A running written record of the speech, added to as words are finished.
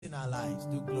in our lives.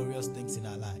 Do glorious things in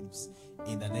our lives.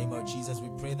 In the name of Jesus, we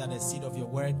pray that the seed of your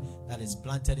word that is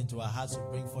planted into our hearts will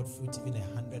bring forth fruit even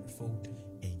 100-fold.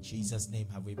 In Jesus' name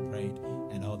have we prayed,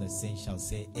 and all the saints shall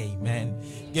say amen.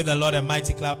 Give the Lord a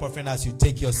mighty clap offering as you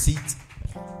take your seat.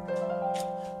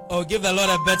 Oh, give the Lord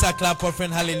a better clap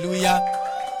offering. Hallelujah.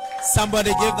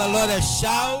 Somebody give the Lord a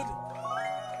shout.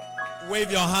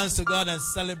 Wave your hands to God and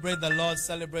celebrate the Lord.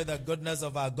 Celebrate the goodness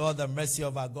of our God, the mercy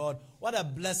of our God. What a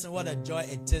blessing, what a joy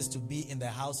it is to be in the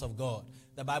house of God.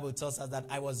 The Bible tells us that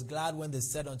I was glad when they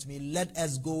said unto me, let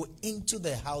us go into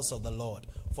the house of the Lord.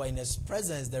 For in his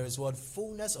presence there is what?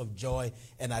 Fullness of joy,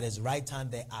 and at his right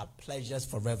hand there are pleasures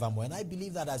forevermore. And I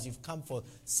believe that as you've come for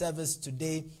service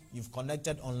today, you've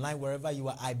connected online, wherever you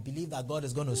are, I believe that God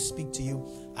is going to speak to you.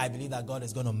 I believe that God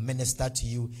is going to minister to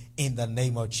you in the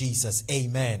name of Jesus.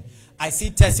 Amen. I see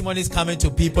testimonies coming to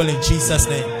people in Jesus'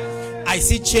 name. I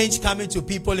see change coming to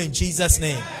people in Jesus'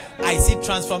 name. I see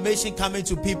transformation coming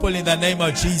to people in the name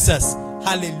of Jesus.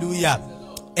 Hallelujah.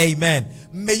 Amen.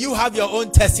 May you have your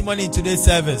own testimony in today's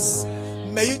service.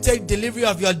 May you take delivery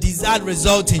of your desired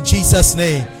result in Jesus'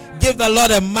 name. Give the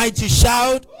Lord a mighty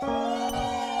shout.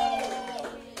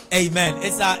 Amen.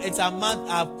 It's a month.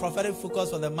 Our prophetic focus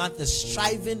for the month is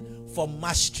striving for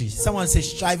mastery. Someone say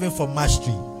striving for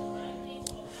mastery.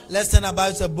 Let's turn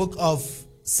about the book of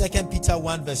 2 Peter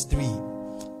 1 verse 3.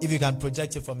 If you can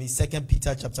project it for me. 2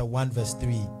 Peter chapter 1 verse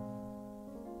 3.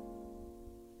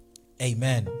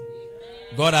 Amen.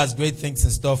 God has great things in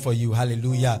store for you.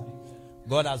 Hallelujah.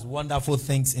 God has wonderful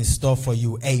things in store for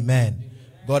you. Amen.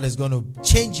 God is going to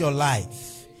change your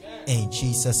life in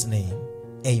Jesus' name.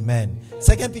 Amen.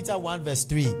 2 Peter 1 verse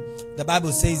 3. The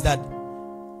Bible says that,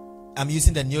 I'm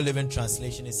using the New Living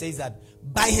Translation. It says that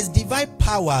by his divine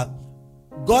power,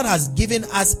 God has given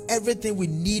us everything we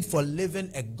need for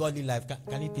living a godly life.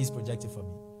 Can you please project it for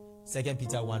me? 2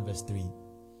 Peter 1 verse 3.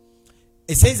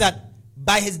 It says that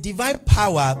by his divine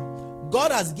power,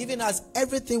 God has given us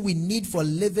everything we need for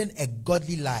living a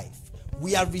godly life.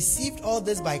 We have received all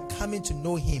this by coming to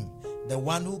know him, the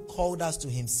one who called us to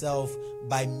himself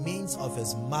by means of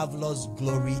his marvelous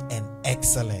glory and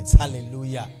excellence.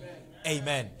 Hallelujah.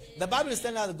 Amen. The Bible is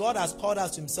telling us that God has called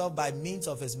us to himself by means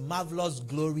of his marvelous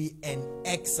glory and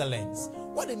excellence.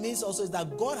 What it means also is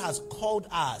that God has called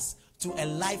us to a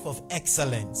life of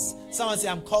excellence. Someone say,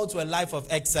 I'm called to a life of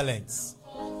excellence.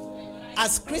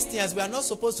 As Christians, we are not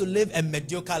supposed to live a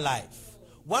mediocre life.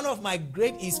 One of my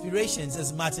great inspirations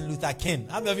is Martin Luther King.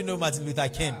 How many of you know Martin Luther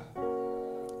King?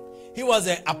 He was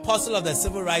an apostle of the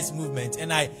civil rights movement,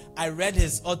 and I read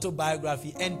his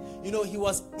autobiography, and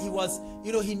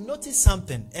he noticed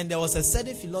something, and there was a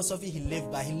certain philosophy he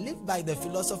lived by. He lived by the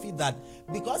philosophy that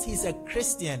because he's a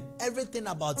Christian, everything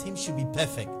about him should be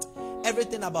perfect.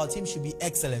 Everything about him should be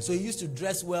excellent. So he used to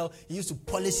dress well. He used to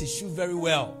polish his shoe very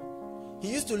well.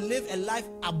 He used to live a life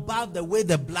above the way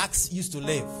the blacks used to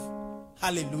live.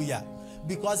 Hallelujah.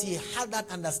 Because he had that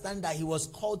understanding that he was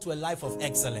called to a life of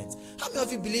excellence. How many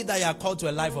of you believe that you are called to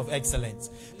a life of excellence?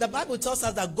 The Bible tells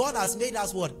us that God has made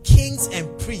us what? Kings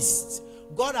and priests.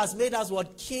 God has made us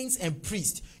what? Kings and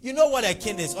priests. You know what a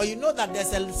king is, or you know that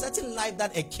there's a certain life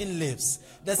that a king lives.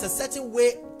 There's a certain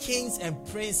way kings and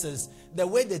princes, the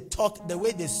way they talk, the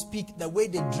way they speak, the way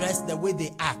they dress, the way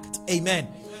they act. Amen.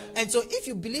 And so if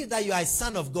you believe that you are a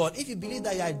son of God, if you believe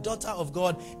that you are a daughter of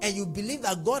God, and you believe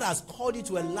that God has called you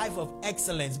to a life of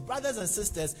excellence, brothers and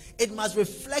sisters, it must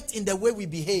reflect in the way we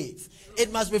behave.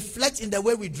 It must reflect in the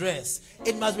way we dress.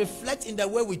 It must reflect in the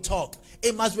way we talk.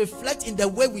 It must reflect in the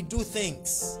way we do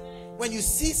things. When you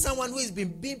see someone who is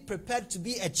being prepared to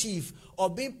be a chief or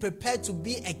being prepared to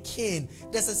be a king,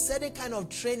 there's a certain kind of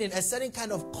training, a certain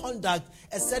kind of conduct,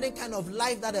 a certain kind of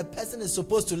life that a person is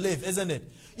supposed to live, isn't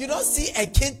it? You don't see a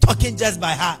king talking just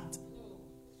by heart.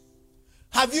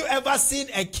 Have you ever seen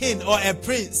a king or a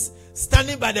prince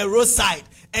standing by the roadside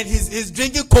and he's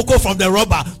drinking cocoa from the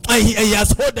rubber, and he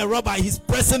has hold the rubber, he's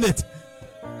pressing it?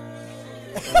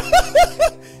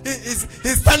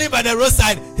 He's standing by the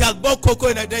roadside. He has bought cocoa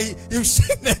and then he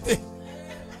shake the thing.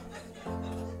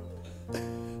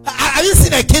 Have you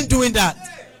seen a king doing that?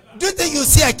 Do you think you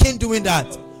see a king doing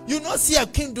that? You not see a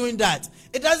king doing that.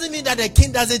 It doesn't mean that the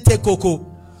king doesn't take cocoa,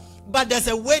 but there's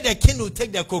a way the king will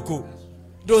take the cocoa.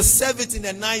 They'll serve it in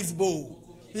a nice bowl.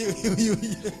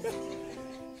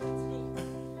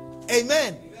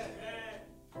 Amen.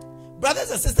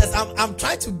 Brothers and sisters, I'm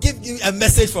trying to give you a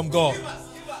message from God.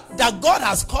 That God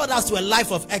has called us to a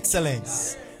life of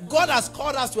excellence. God has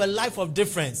called us to a life of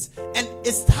difference. And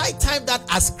it's high time that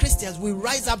as Christians, we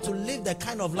rise up to live the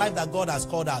kind of life that God has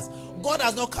called us. God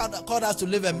has not called us to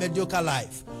live a mediocre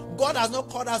life. God has not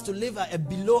called us to live a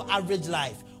below average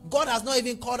life. God has not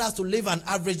even called us to live an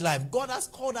average life. God has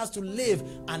called us to live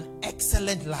an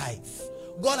excellent life.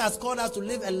 God has called us to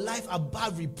live a life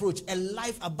above reproach, a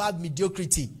life above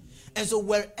mediocrity. And so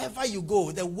wherever you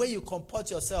go, the way you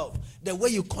comport yourself, the way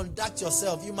you conduct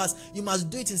yourself, you must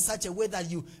do it in such a way that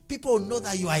people know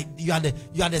that you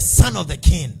are the son of the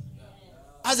king.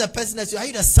 As a person, are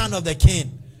you the son of the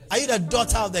king? Are you the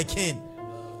daughter of the king?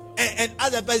 And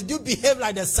as a person, do you behave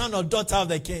like the son or daughter of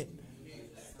the king?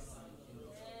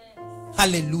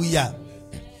 Hallelujah.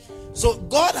 So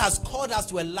God has called us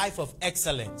to a life of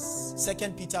excellence. 2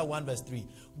 Peter 1 verse 3.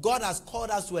 God has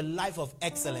called us to a life of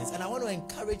excellence. And I want to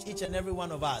encourage each and every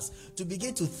one of us to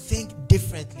begin to think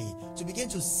differently. To begin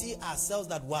to see ourselves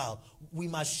that, wow, we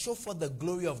must show for the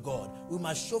glory of God. We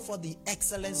must show for the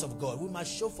excellence of God. We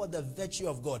must show for the virtue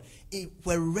of God.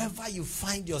 Wherever you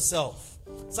find yourself.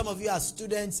 Some of you are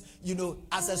students,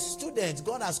 as a student,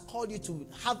 God has called you to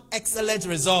have excellent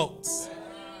results.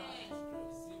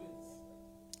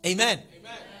 Amen.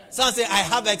 Someone say, I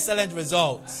have excellent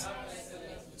results.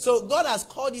 So God has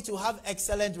called you to have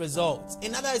excellent results.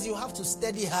 In other words, you have to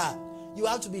study hard. You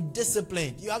have to be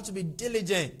disciplined. You have to be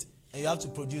diligent. And you have to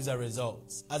produce the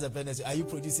results. As a parent, are you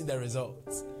producing the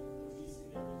results?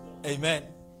 Amen.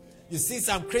 You see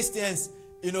some Christians,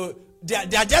 they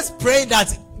are just praying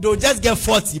that they'll just get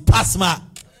 40, pass mark.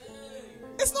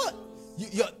 It's not.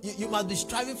 You must be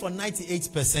striving for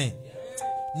 98%,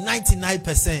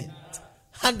 99%.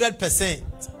 100%.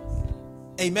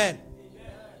 Amen.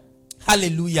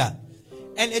 Hallelujah.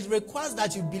 And it requires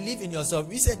that you believe in yourself.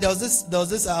 We said there was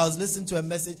this. I was listening to a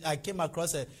message. I came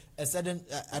across a certain.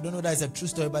 I don't know that it's a true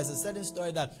story, but it's a certain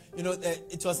story that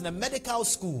it was in a medical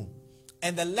school,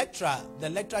 and the lecturer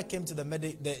came to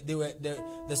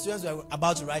the students were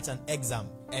about to write an exam,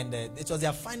 and it was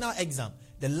their final exam,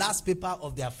 the last paper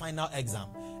of their final exam.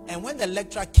 And when the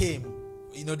lecturer came,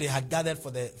 they had gathered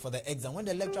for the exam. When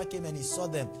the lecturer came and he saw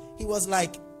them, he was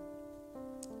like,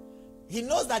 he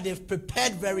knows that they've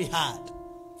prepared very hard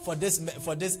for this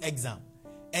exam,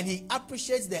 and he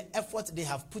appreciates the effort they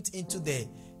have put into their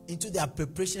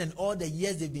preparation and all the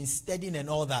years they've been studying and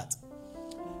all that.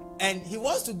 And he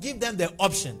wants to give them the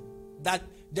option that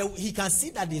he can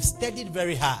see that they've studied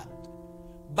very hard,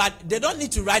 but they don't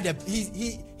need to write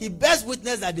he bears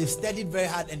witness that they've studied very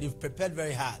hard and they've prepared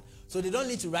very hard. So they don't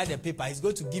need to write the paper. He's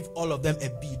going to give all of them a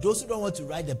B. Those who don't want to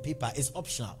write the paper, it's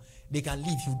optional. They can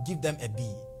leave. He'll give them a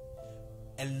B.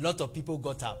 A lot of people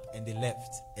got up and they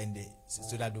left,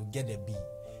 so that they'll get a B.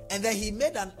 And then he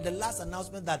made the last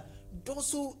announcement that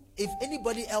those who, if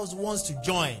anybody else wants to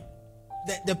join,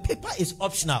 the paper is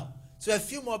optional. So a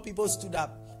few more people stood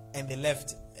up and they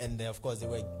left, and of course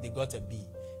they got a B.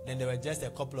 Then there were just a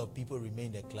couple of people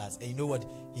remained in the class. And you know what?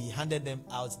 He handed them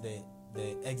out the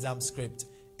exam script.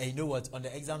 And you know what? On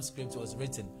the exam script was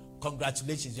written,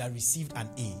 congratulations, you have received an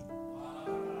A.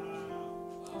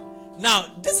 Now,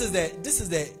 this is the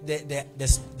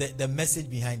message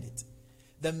behind it.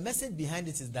 The message behind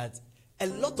it is that a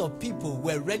lot of people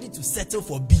were ready to settle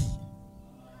for B.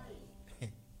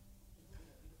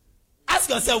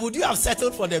 Ask yourself, would you have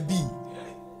settled for the B?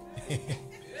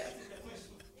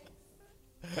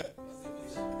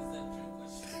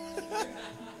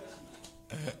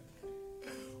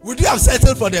 Would you have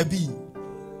settled for the B?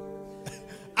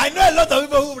 I know a lot of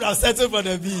people who would have settled for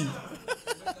the B.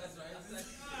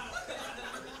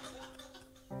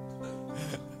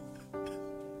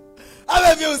 How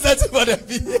many of you will settle for the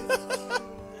B?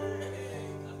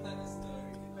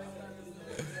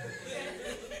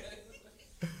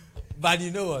 But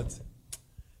you know what?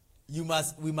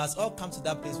 We must all come to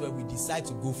that place where we decide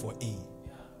to go for A.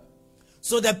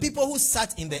 So the people who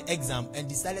sat in the exam and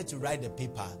decided to write the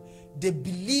paper, they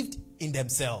believed in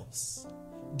themselves.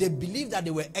 They believed that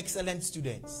they were excellent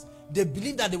students. They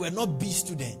believed that they were not B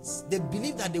students. They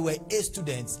believed that they were A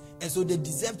students, and so they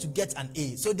deserved to get an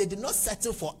A. So they did not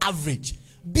settle for average.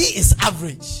 B is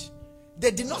average.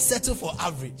 They did not settle for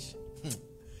average.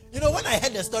 When I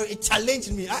heard the story, it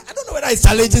challenged me. I don't know whether it's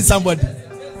challenging somebody.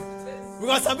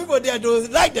 Because some people there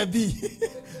don't like the B.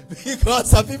 Because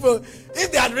some people,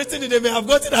 if they had written it, they may have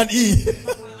gotten an E.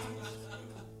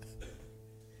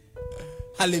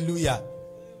 Hallelujah.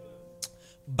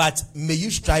 But may you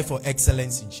strive for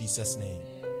excellence in Jesus' name.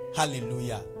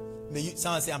 Hallelujah.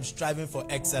 Someone say, I'm striving for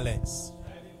excellence.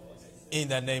 In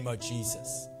the name of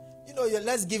Jesus.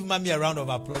 Let's give mommy a round of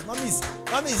applause.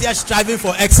 Mommy is here striving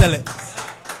for excellence.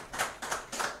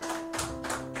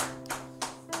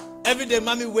 Every day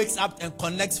mommy wakes up and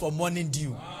connects for morning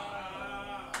dew.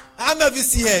 How many of you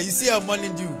see her? You see her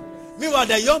morning dew. Meanwhile,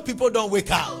 the young people don't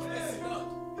wake up.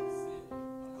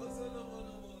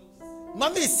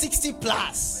 Mommy is 60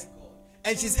 plus.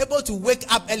 and she's able to wake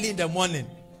up early in the morning.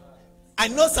 I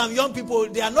know some young people,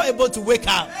 they are not able to wake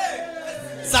up.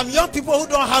 Some young people who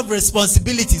don't have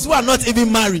responsibilities, who are not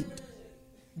even married,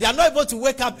 they are not able to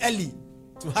wake up early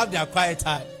to have their quiet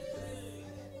time.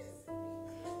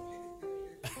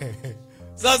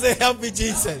 So say, help me,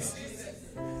 Jesus.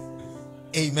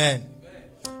 Amen.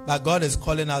 But God is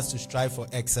calling us to strive for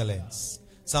excellence.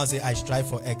 Someone say, I strive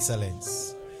for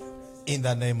excellence. In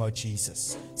the name of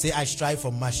Jesus. Say, I strive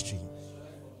for mastery.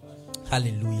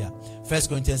 Hallelujah. 1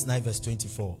 Corinthians 9 verse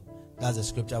 24. That's the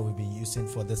scripture we've been using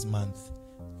for this month.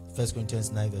 1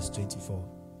 Corinthians 9 verse 24.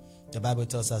 The Bible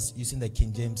tells us, using the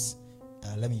King James,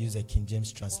 let me use the King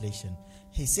James translation.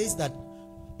 He says that,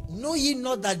 know ye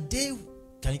not that they,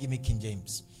 can you give me King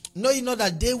James? Know ye not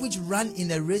that they which run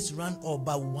in a race run all,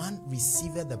 but one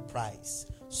receiveth the prize.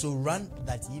 So run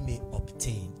that ye may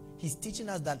obtain. He's teaching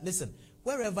us that, listen,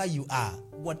 wherever you are,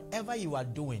 whatever you are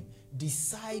doing,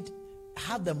 decide,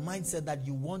 have the mindset that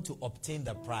you want to obtain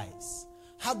the prize.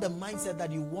 Have the mindset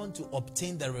that you want to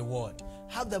obtain the reward.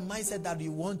 Have the mindset that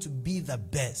you want to be the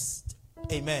best.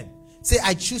 Amen. Say,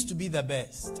 I choose to be the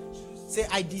best. Say,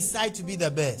 I decide to be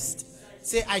the best.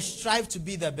 Say, I strive to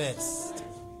be the best.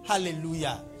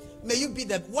 Hallelujah. May you be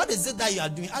the, what is it that you are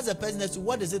doing? As a person next to you,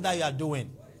 what is it that you are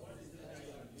doing?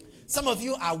 Some of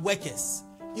you are workers.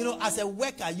 You know, as a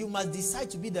worker, you must decide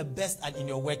to be the best in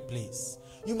your workplace.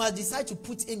 You must decide to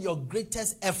put in your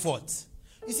greatest effort.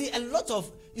 You see, a lot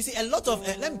of,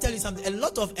 let me tell you something, a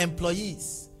lot of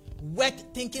employees work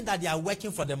thinking that they are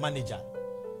working for the manager,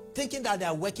 thinking that they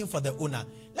are working for the owner.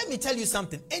 Let me tell you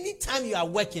something, anytime you are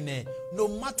working, no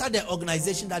matter the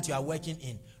organization that you are working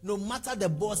in, no matter the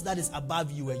boss that is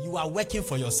above you, you are working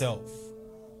for yourself.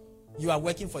 You are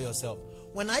working for yourself.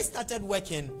 When I started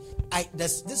working,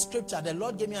 this scripture, the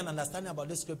Lord gave me an understanding about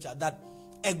this scripture, that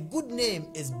a good name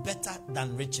is better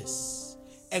than riches.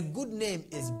 A good name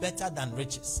is better than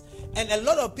riches. And a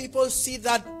lot of people see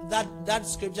that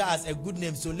scripture as a good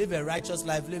name. So live a righteous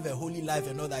life, live a holy life,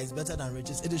 and know that it's better than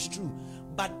riches. It is true.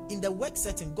 But in the work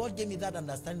setting, God gave me that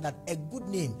understanding that a good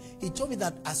name, He told me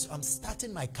that as I'm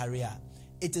starting my career,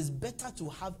 it is better to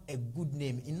have a good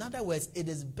name. In other words, it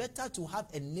is better to have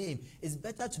a name. It's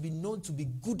better to be known to be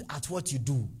good at what you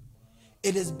do.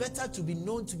 It is better to be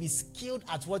known to be skilled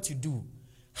at what you do.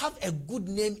 Have a good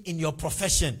name in your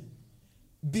profession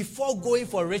before going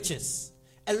for riches.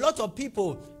 A lot of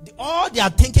people, all they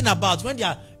are thinking about when they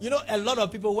are, a lot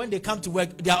of people, when they come to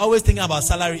work, they are always thinking about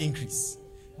salary increase.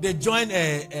 They join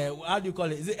how do you call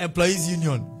it? Is it employees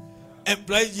union?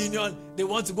 Employees union, they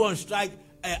want to go on strike.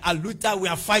 At Luther, we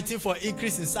are fighting for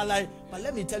increase in salary. But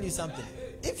let me tell you something.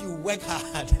 If you work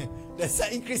hard, the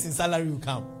increase in salary will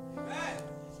come.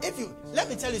 Let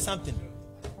me tell you something.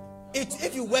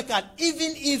 If you work hard,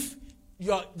 even if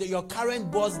your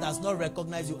current boss does not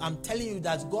recognize you, I'm telling you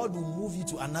that God will move you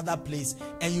to another place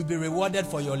and you'll be rewarded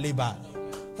for your labor.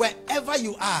 Wherever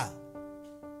you are,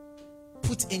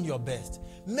 put in your best.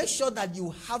 Make sure that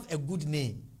you have a good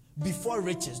name before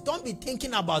riches. Don't be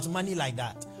thinking about money like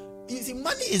that. You see,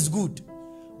 money is good.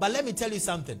 But let me tell you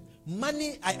something.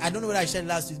 Money, I don't know what I said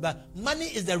last week, but money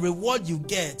is the reward you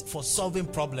get for solving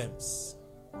problems.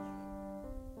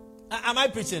 Am I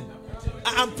preaching?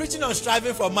 I'm preaching on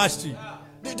striving for mastery.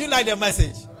 Do you like the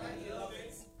message?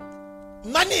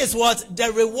 Money is what?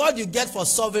 The reward you get for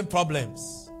solving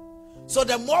problems. So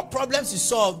the more problems you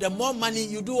solve, the more money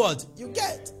you do what? You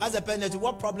get. As a penalty,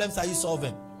 what problems are you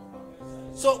solving?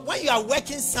 So when you are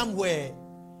working somewhere,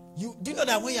 do you know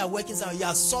that when you are working somewhere, you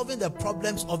are solving the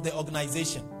problems of the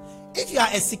organization? If you are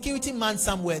a security man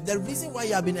somewhere, the reason why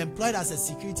you have been employed as a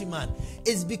security man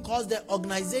is because the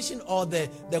organization or the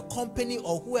company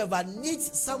or whoever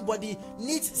needs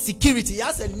security. He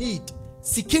has a need.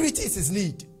 Security is his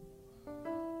need.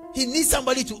 He needs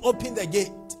somebody to open the gate.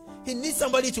 He needs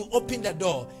somebody to open the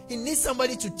door. He needs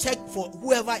somebody to check for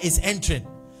whoever is entering.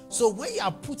 So when you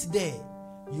are put there,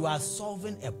 you are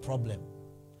solving a problem.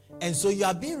 And so you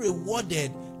are being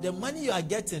rewarded. The money you are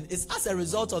getting is as a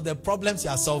result of the problems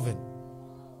you are solving.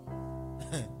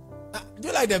 Do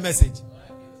you like the message?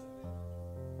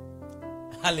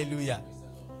 Hallelujah.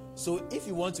 So if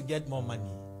you want to get more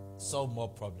money, solve more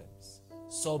problems.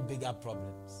 Solve bigger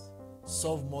problems.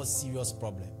 Solve more serious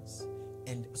problems.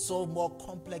 And solve more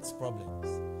complex problems.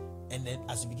 And then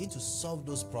as you begin to solve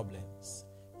those problems,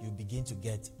 you begin to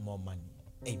get more money.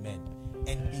 Amen.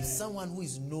 And be someone who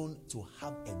is known to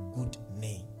have a good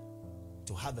name.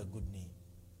 To have a good name.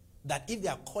 That if they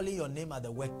are calling your name at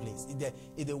the workplace,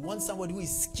 if they want somebody who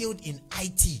is skilled in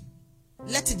IT,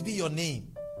 let it be your name.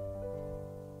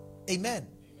 Amen.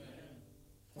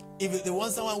 If they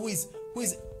want someone who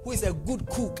is a good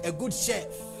cook, a good chef,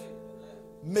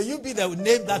 May you be the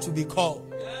name that will be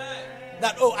called.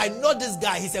 That, oh, I know this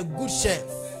guy, he's a good chef.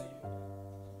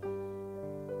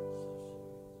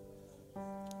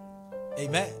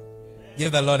 Amen.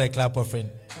 Give the Lord a clap offering.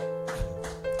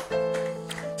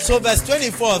 So verse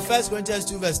 24, 1 Corinthians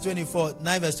 2 verse 24,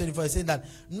 9 verse 24, is saying that,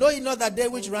 know ye not that they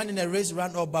which run in a race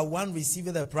run up, but one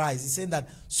receiveth the prize. He's saying that,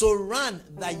 so run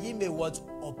that ye may what?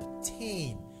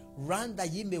 Obtain. Run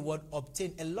that ye may what?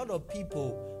 Obtain. A lot of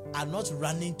people are not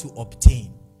running to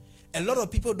obtain. A lot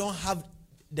of people don't have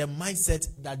the mindset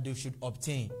that they should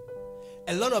obtain.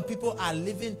 A lot of people are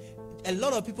living, a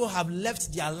lot of people have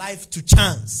left their life to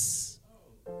chance.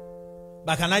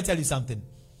 But can I tell you something?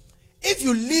 If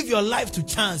you live your life to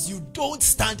chance, you don't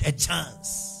stand a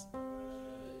chance.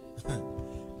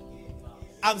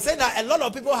 I'm saying that a lot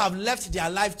of people have left their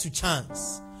life to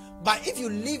chance. But if you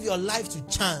live your life to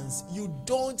chance, you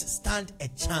don't stand a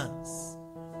chance.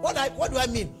 What do I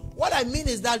mean? What I mean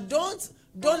is that don't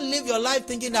live your life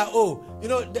thinking that, oh, you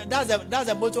know, that's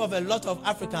the motto of a lot of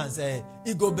Africans.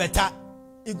 It go better.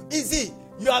 You see,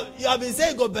 you have been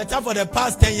saying it go better for the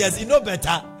past 10 years. It no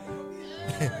better.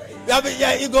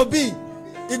 It go be.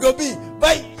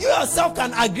 But you yourself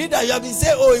can agree that you have been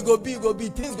saying, oh, it go be,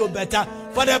 things go better.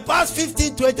 For the past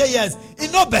 15, 20 years,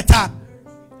 it no better.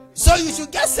 So you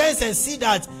should get sense and see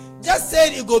that just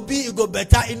saying it go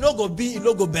better, it no go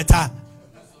better.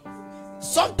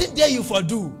 Something there you for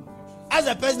do. As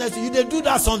a person, you they do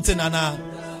that something, and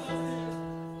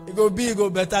it go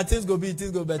better, things go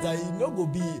better. It no go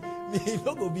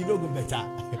better.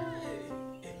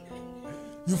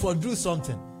 You for do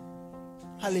something.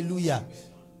 Hallelujah.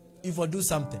 You for do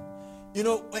something. You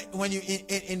know, when you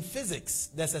in physics,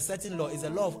 there's a certain law. It's a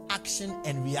law of action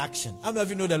and reaction. How many of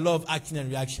you know the law of action and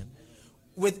reaction?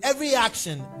 With every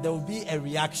action, there will be a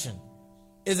reaction,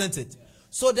 isn't it?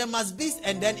 So there must be,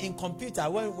 and then in computer,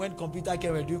 when computer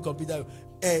came and do computer,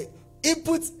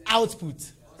 input,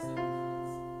 output,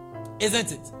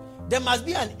 isn't it? There must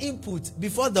be an input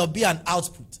before there'll be an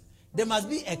output. There must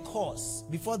be a cause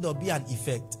before there'll be an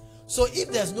effect. So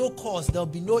if there's no cause, there'll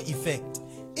be no effect.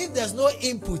 If there's no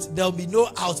input, there'll be no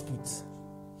output.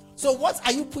 So what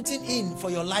are you putting in for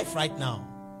your life right now?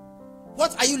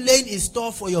 What are you laying in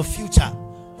store for your future?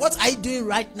 What are you doing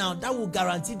right now that will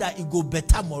guarantee that it go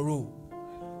better tomorrow?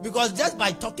 Because just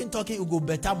by talking, it will go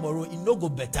better tomorrow. It no go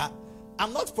better.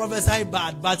 I'm not prophesying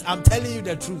bad, but I'm telling you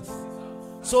the truth.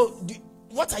 So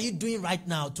what are you doing right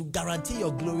now to guarantee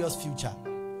your glorious future?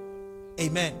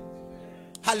 Amen.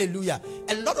 Hallelujah.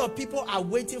 A lot of people are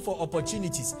waiting for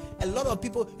opportunities. A lot of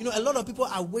people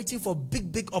are waiting for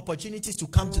big opportunities to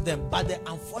come to them. But the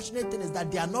unfortunate thing is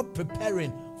that they are not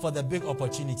preparing for the big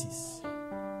opportunities.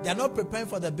 They are not preparing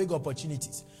for the big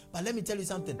opportunities. But let me tell you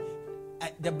something.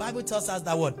 The Bible tells us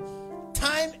that what?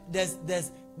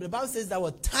 The Bible says that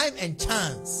what? Time and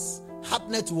chance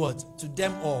happened to what? To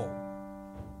them all.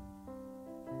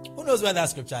 Who knows where that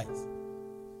scripture is?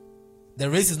 The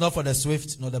race is not for the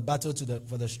swift, nor the battle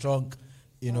for the strong.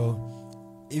 You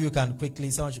know, if you can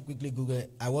someone should quickly Google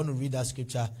it. I want to read that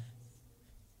scripture.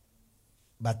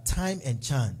 But time and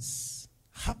chance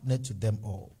happened to them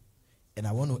all. And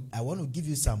I want to give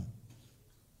you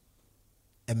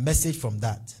a message from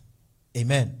that.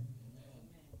 Amen.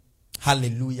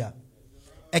 Hallelujah.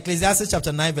 Ecclesiastes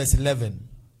chapter 9 verse 11.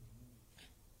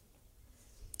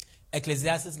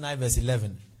 Ecclesiastes 9 verse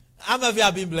 11. How many of you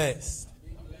have been blessed?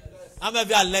 How many of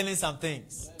you are learning some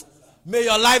things? May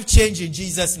your life change in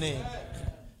Jesus' name.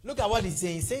 Look at what he's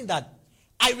saying. He's saying that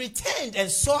I returned and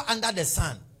saw under the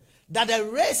sun that the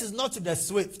race is not to the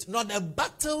swift, nor the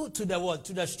battle to the what?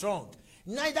 To the strong,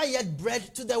 neither yet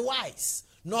bread to the wise,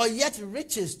 nor yet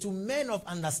riches to men of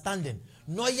understanding,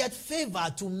 nor yet favor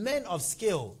to men of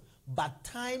skill, but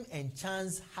time and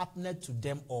chance happened to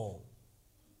them all.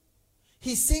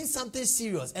 He's saying something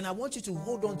serious, and I want you to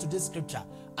hold on to this scripture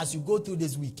as you go through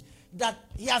this week. That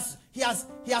he has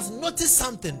noticed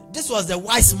something. This was the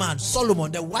wise man,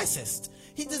 Solomon, the wisest.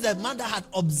 He is the man that had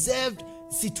observed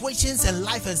situations and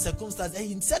life and circumstances, and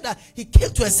he said that he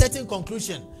came to a certain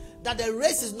conclusion that the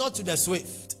race is not to the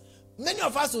swift. Many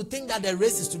of us will think that the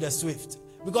race is to the swift,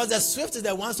 because the swift is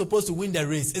the one supposed to win the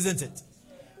race, isn't it?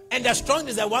 And the strong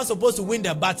is the one supposed to win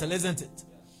the battle, isn't it?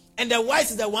 And the wise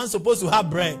is the one supposed to have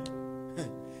bread.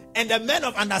 And the men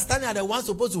of understanding are the ones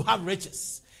supposed to have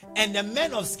riches. And the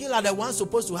men of skill are the ones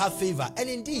supposed to have favor. And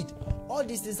indeed, all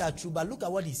these things are true. But look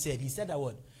at what he said. He said that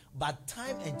word. But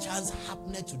time and chance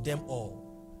happened to them all.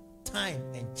 Time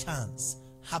and chance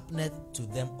happened to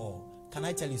them all. Can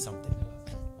I tell you something?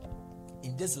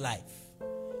 In this life,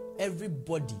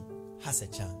 everybody has a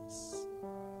chance.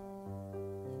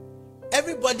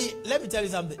 Everybody, let me tell you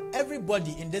something.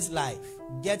 Everybody in this life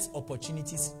gets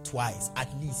opportunities twice, at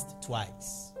least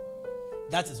twice.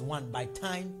 That is one by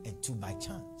time and two by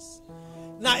chance.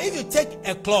 Now, if you take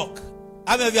a clock,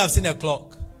 how many of you have seen a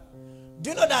clock?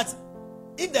 Do you know that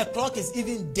if the clock is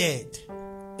even dead,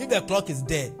 if the clock is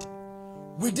dead,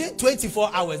 within 24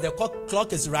 hours, the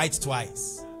clock is right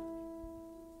twice.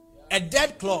 A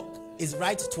dead clock is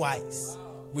right twice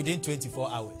within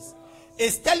 24 hours.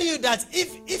 It's telling you that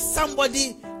if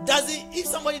somebody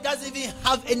doesn't even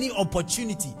have any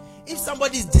opportunity, if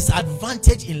somebody is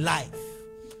disadvantaged in life,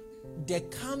 there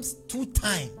comes 2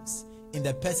 times in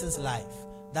the person's life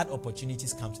that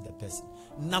opportunities come to the person.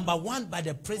 Number 1, by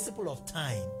the principle of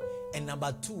time, and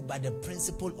number 2, by the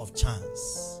principle of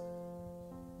chance.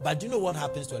 But do you know what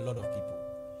happens to a lot of people?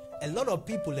 A lot of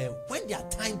people, when their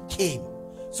time came,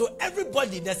 so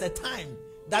everybody, there's a time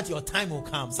that your time will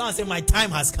come. Someone say, my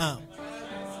time has come.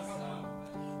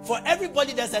 For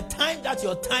everybody, there's a time that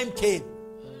your time came.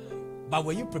 But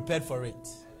were you prepared for it?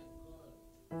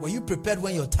 Were you prepared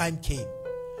when your time came?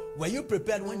 Were you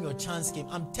prepared when your chance came?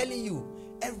 I'm telling you,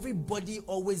 everybody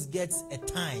always gets a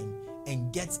time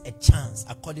and gets a chance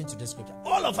according to the scripture.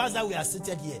 All of us that we are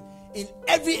seated here, in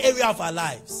every area of our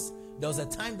lives, there was a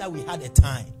time that we had a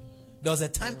time. There was a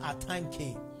time our time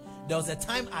came. There was a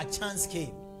time our chance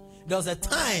came. There was a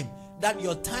time that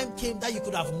your time came that you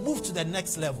could have moved to the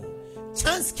next level.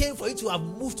 Chance came for you to have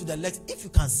moved to the next. If you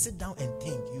can sit down and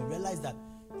think, you realize that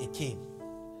it came.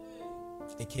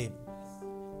 It came.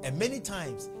 And many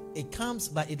times it comes,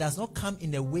 but it does not come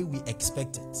in the way we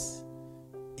expect it.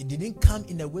 It didn't come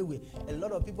in the way a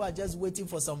lot of people are just waiting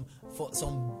for some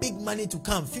big money to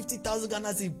come. 50,000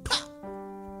 Ghana cedis,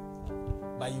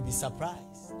 but you'll be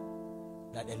surprised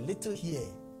that a little here,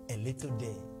 a little there.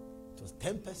 It was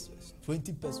 10 pesos,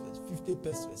 20 pesos, 50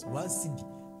 pesos, 1 cedi,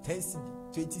 10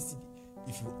 cedi, 20 cedi.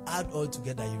 If you add all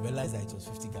together, you realize that it was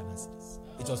 50 Ghana cedis.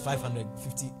 It was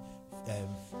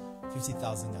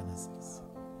 50,000 Ghana cedis.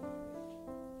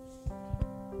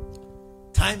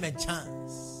 Time and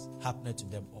chance happened to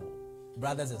them all.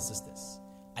 Brothers and sisters,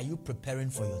 are you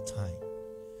preparing for your time?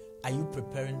 Are you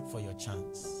preparing for your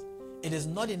chance? It is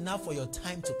not enough for your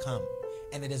time to come,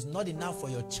 and it is not enough for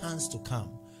your chance to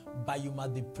come, but you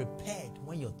must be prepared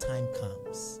when your time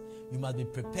comes. You must be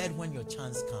prepared when your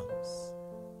chance comes.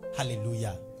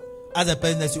 Hallelujah. As a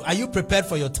person next to you, are you prepared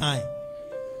for your time?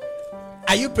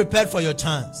 Are you prepared for your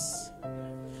chance?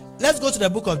 Let's go to the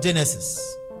book of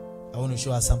Genesis. I want to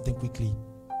show us something quickly.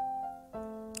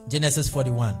 Genesis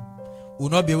 41. We'll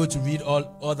not be able to read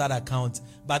all that account,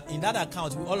 but in that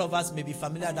account, all of us may be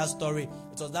familiar with that story.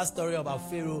 It was that story about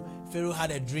Pharaoh. Pharaoh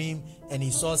had a dream, and he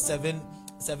saw seven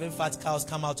fat cows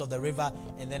come out of the river,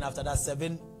 and then after that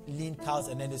 7 lean cows,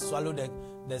 and then they swallowed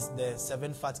the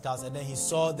 7 fat cows, and then he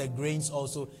saw the grains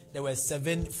also. There were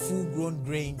 7 full-grown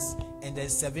grains, and then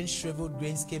 7 shriveled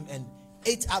grains came and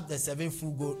ate up the 7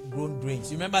 full-grown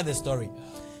grains. You remember the story?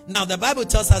 Now the Bible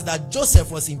tells us that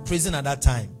Joseph was in prison at that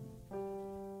time,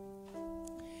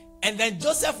 and then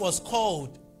Joseph was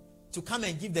called to come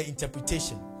and give the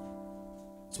interpretation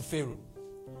to Pharaoh.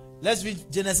 Let's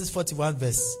read Genesis 41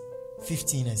 verse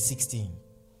 15 and 16.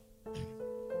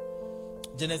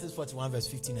 Genesis 41 verse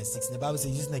 15 and 16. The Bible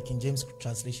says, using the King James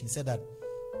translation, it said that,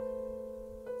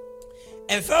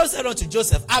 and Pharaoh said unto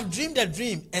Joseph, I've dreamed a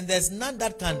dream, and there's none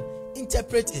that can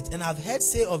interpret it. And I've heard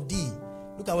say of thee,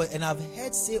 look at what, and I've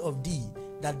heard say of thee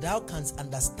that thou canst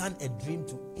understand a dream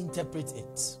to interpret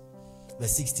it.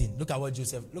 Verse 16. Look at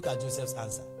Joseph's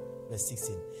answer. Verse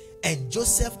 16. And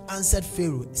Joseph answered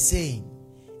Pharaoh, saying,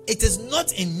 it is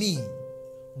not in me.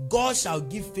 God shall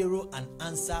give Pharaoh an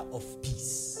answer of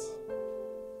peace.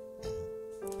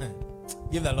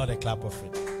 Give the Lord a clap of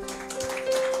it.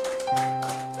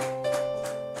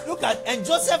 And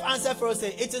Joseph answered Pharaoh,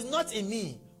 saying, it is not in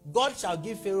me. God shall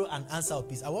give Pharaoh an answer of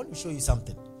peace. I want to show you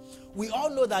something. We all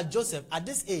know that Joseph, at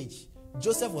this age,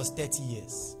 Joseph was 30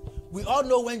 years. We all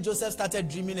know when Joseph started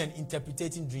dreaming and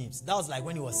interpreting dreams. That was like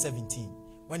when he was 17.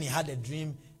 When he had a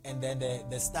dream, and then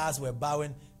the stars were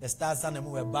bowing, the stars, sun and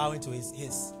moon were bowing to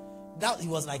his. That he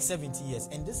was like 70 years.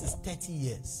 And this is 30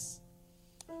 years.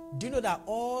 Do you know that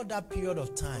all that period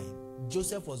of time,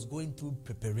 Joseph was going through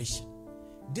preparation?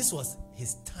 This was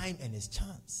his time and his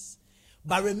chance.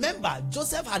 But remember,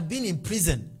 Joseph had been in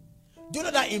prison. Do you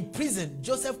know that in prison,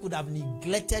 Joseph could have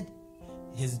neglected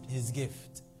his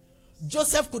gift?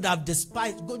 Joseph could have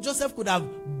Joseph could have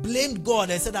blamed God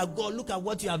and said that, God, look at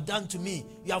what you have done to me.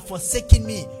 You have forsaken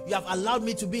me. You have allowed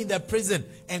me to be in the prison.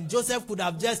 And Joseph could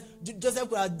have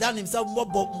done himself more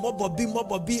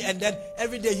bobby, and then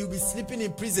every day he'll be sleeping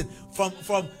in prison from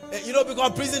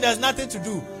because prison there's nothing to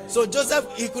do. So Joseph,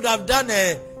 he could have done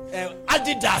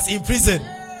Adidas in prison.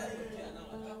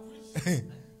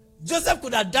 Joseph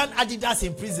could have done Adidas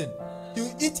in prison. You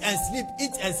eat and sleep,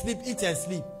 eat and sleep, eat and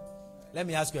sleep. Let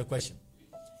me ask you a question.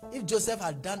 If Joseph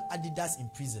had done Adidas in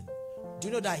prison, do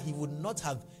you know that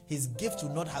his gift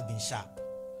would not have been sharp?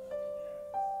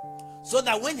 So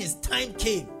that when his time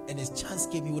came and his chance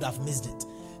came, he would have missed it.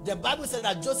 The Bible said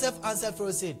that Joseph answered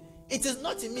Pharaoh, saying, "It is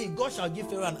not in me. God shall give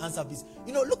Pharaoh an answer of this."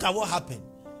 You know, look at what happened.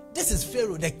 This is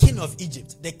Pharaoh, the king of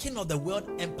Egypt, the king of the world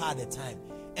empire at the time.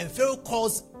 And Pharaoh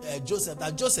calls Joseph,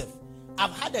 that Joseph,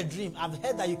 I've had a dream. I've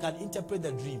heard that you can interpret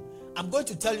the dream. I'm going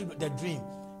to tell you the dream,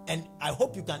 and I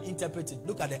hope you can interpret it.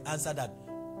 Look at the answer that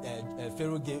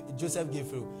Joseph gave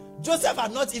Pharaoh. Joseph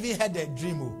had not even heard the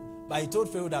dream, but he told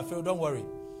Pharaoh that, "Pharaoh, don't worry.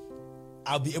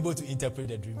 I'll be able to interpret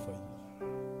the dream for you."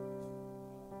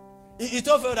 He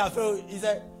told Pharaoh that, Pharaoh, he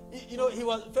said, he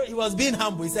was being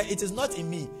humble. He said, "It is not in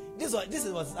me." This was his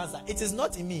answer. "It is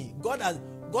not in me. God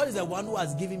is the one who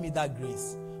has given me that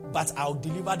grace. But I'll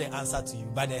deliver the answer to you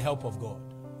by the help of God."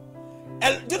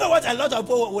 And do you know what a lot of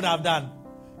people would have done?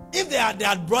 If they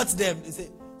had brought them, they say,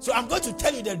 "So I'm going to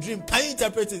tell you the dream. Can you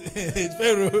interpret it?"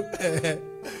 Pharaoh.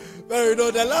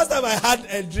 Pharaoh, the last time I had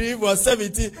a dream was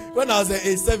 17. When I was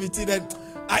age 17, and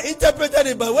I interpreted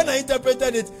it. But when I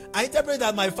interpreted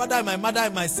that my father and my mother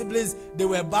and my siblings, they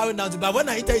were bowing down to. But when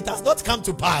I interpreted, it has not come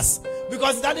to pass.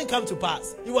 Because it didn't come to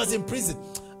pass. He was in prison.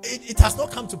 It has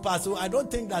not come to pass. So I don't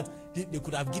think that they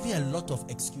could have given a lot of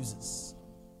excuses.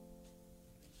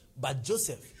 But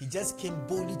Joseph, he just came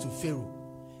boldly to Pharaoh.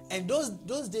 And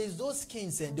those days, those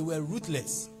kings, they were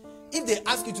ruthless. If they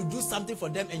ask you to do something for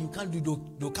them and you can't do it,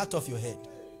 they'll cut off your head.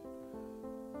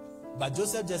 But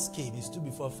Joseph just came. He stood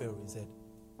before Pharaoh. He said,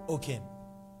 "O king,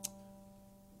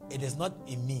 it is not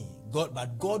in me, God,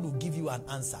 but God will give you an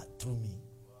answer through me."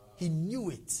 He knew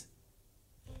it.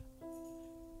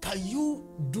 Can you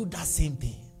do that same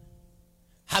thing?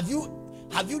 Have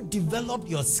you developed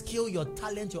your skill, your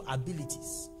talent, your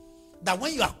abilities, that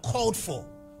when you are called for,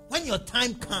 when your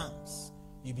time comes,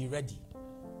 you'll be ready?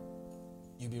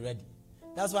 You'll be ready.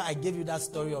 That's why I gave you that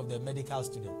story of the medical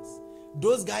students.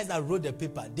 Those guys that wrote the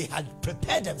paper, they had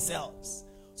prepared themselves.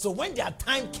 So when their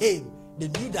time came, they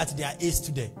knew that they are A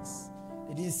students.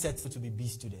 They didn't set for to be B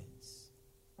students.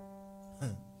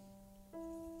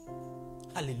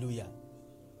 Hallelujah.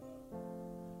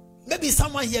 Maybe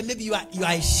someone here, maybe you are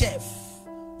a chef.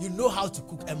 You know how to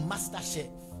cook, a master chef.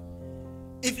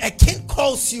 If a king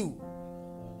calls you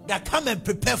that come and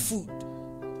prepare food,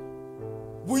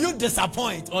 will you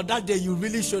disappoint, or that day you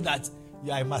really show that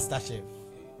you are a master chef?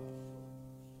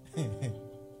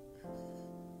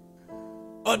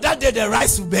 Or that day the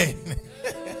rice will burn?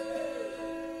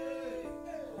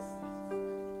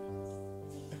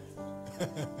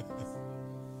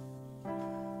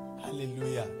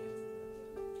 Hallelujah.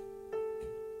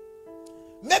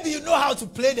 Maybe you know how to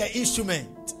play the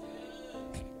instrument.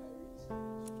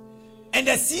 And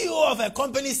the CEO of a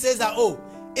company says that, "Oh,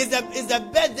 it's the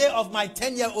birthday of my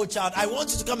 10-year-old child. I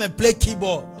want you to come and play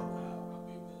keyboard."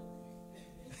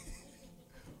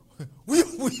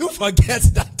 Will you forget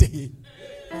that day?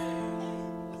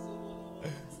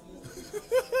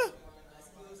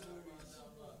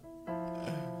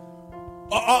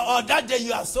 or that day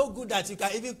you are so good that you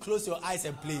can even close your eyes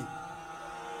and play.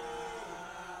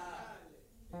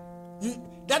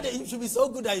 That day you should be so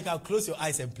good that you can close your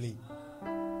eyes and play.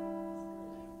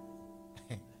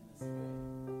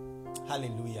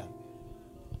 Hallelujah.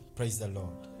 Praise the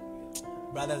Lord.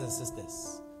 Brothers and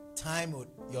sisters,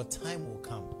 your time will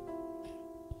come.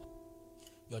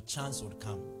 Your chance will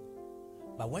come.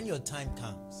 But when your time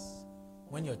comes,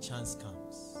 when your chance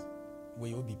comes, will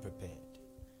you be prepared?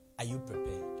 Are you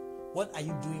prepared? What are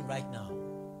you doing right now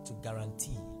to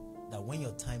guarantee that when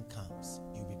your time comes,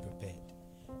 you'll be prepared?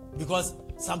 Because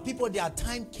some people, their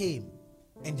time came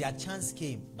and their chance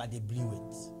came, but they blew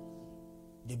it.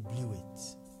 They blew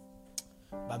it.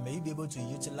 But may you be able to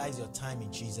utilize your time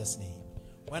in Jesus' name.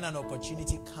 When an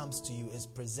opportunity comes to you, is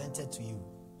presented to you,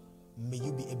 may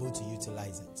you be able to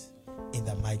utilize it in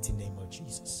the mighty name of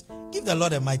Jesus. Give the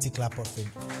Lord a mighty clap of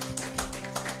faith.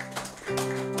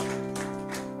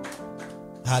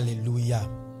 Hallelujah.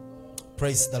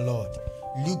 Praise the Lord.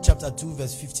 Luke chapter 2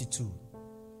 verse 52.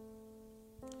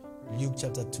 Luke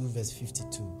chapter 2 verse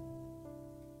 52.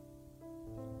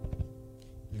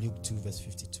 Luke 2 verse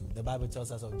 52. The Bible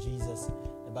tells us of Jesus.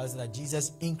 The Bible says that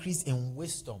Jesus increased in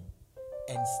wisdom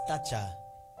and stature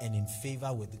and in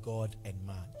favor with God and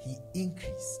man. He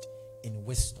increased in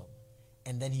wisdom.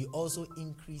 And then he also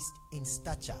increased in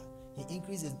stature. He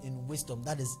increased in wisdom.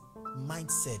 That is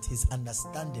mindset, his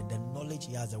understanding, the knowledge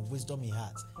he has, the wisdom he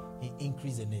has. He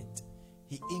increased in it.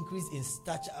 he increased in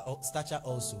stature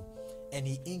also. And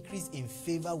he increased in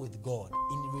favor with God.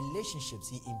 In relationships,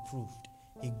 he improved.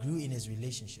 He grew in his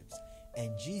relationships.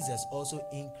 And Jesus also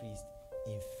increased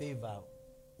in favor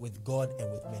with God and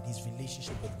with men. His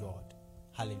relationship with God.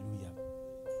 Hallelujah.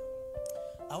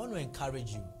 I want to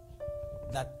encourage you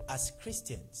that as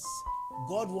Christians,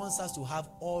 God wants us to have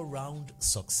all-round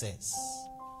success.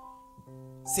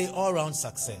 Say all-round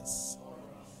success.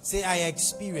 Say, I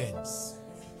experience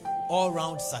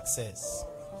all-round success.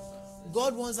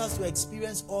 God wants us to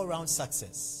experience all-round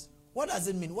success. What does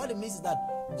it mean? What it means is that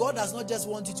God does not just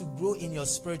want you to grow in your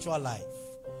spiritual life.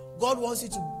 God wants you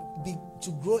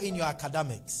to grow in your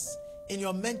academics. In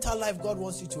your mental life, God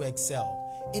wants you to excel.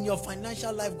 In your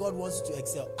financial life, God wants you to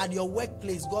excel. At your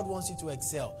workplace, God wants you to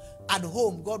excel. At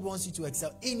home, God wants you to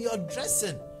excel. In your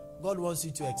dressing, God wants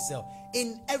you to excel.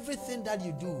 In everything that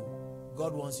you do,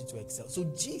 God wants you to excel. So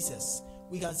Jesus,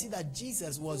 we can see that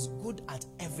Jesus was good at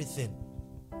everything.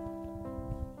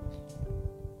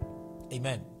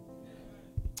 Amen.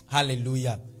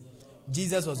 Hallelujah.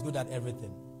 Jesus was good at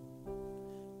everything.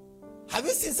 Have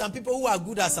you seen some people who are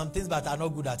good at some things but are not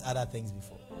good at other things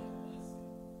before?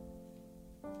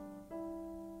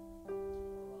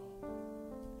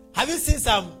 Have you seen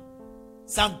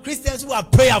some Christians who are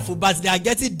prayerful but they are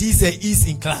getting D's and E's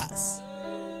in class?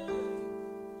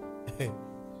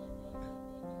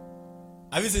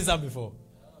 Have you seen some before?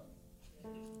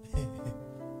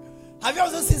 Have you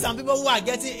also seen some people who are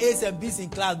getting A's and B's in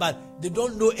class but they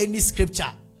don't know any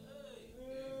scripture?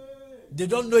 They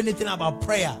don't know anything about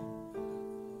prayer.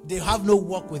 They have no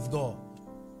walk with God.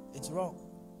 It's wrong.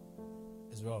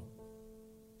 It's wrong.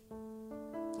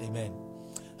 Amen.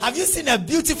 Have you seen a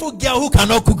beautiful girl who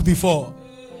cannot cook before?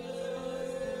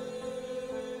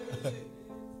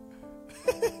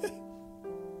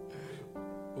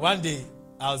 One day,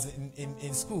 I was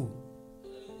in school.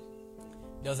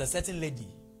 There was a certain lady.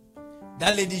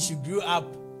 That lady, she grew up.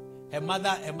 Her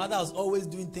mother was always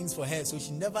doing things for her, so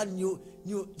she never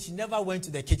she never went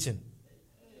to the kitchen.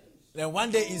 Then one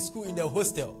day in school, in the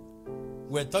hostel,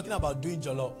 we were talking about doing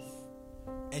jollof.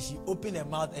 And she opened her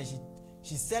mouth and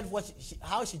she said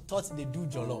how she thought they do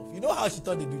jollof. You know how she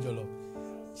thought they do jollof?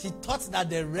 She thought that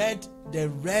the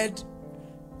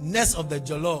redness of the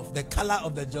jollof, the color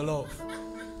of the jollof,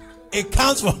 it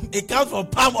comes from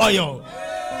palm oil.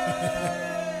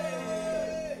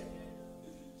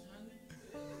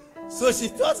 So she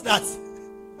thought that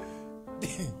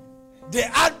they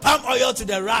add palm oil to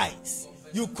the rice.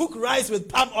 You cook rice with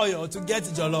palm oil to get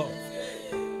jollof.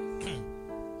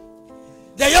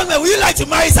 The young man, would you like to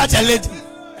marry such a lady?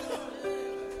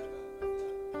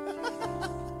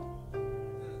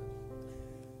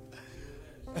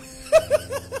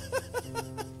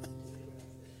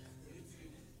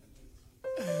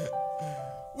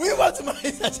 We want to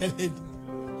marry such a lady.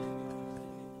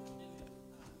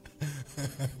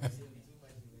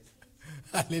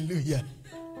 Hallelujah.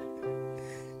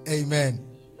 Amen.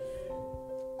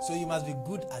 So you must be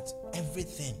good at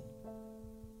everything.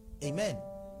 Amen.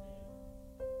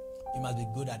 You must be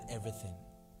good at everything.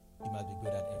 You must be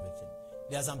good at everything.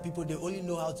 There are some people, they only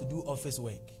know how to do office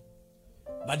work,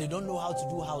 but they don't know how to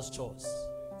do house chores.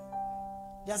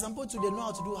 There are some people too, they know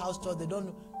how to do house chores. They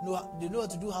know how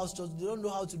to do house chores. They don't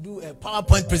know how to do a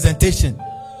PowerPoint presentation.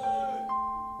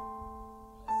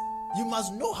 You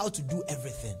must know how to do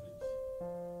everything.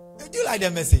 Do you like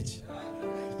the message?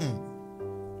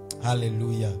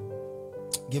 Hallelujah.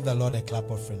 Give the Lord a clap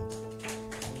offering.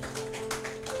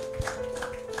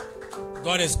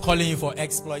 God is calling you for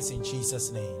exploits in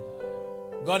Jesus' name.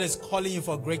 God is calling you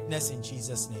for greatness in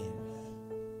Jesus' name.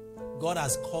 God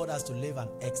has called us to live an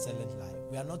excellent life.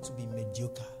 We are not to be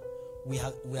mediocre. We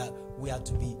are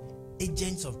to be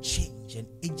agents of change and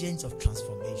agents of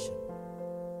transformation.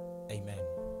 Amen.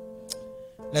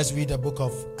 Let's read the book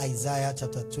of Isaiah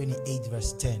chapter 28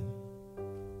 verse 10.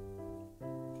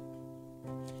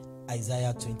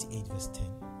 Isaiah 28 verse 10.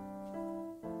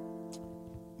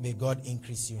 May God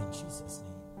increase you in Jesus'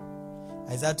 name.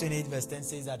 Isaiah 28 verse 10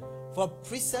 says that, for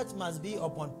precept must be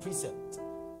upon precept,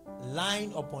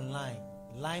 line upon line,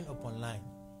 line upon line.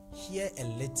 Here a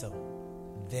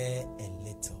little, there a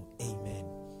little. Amen.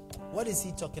 What is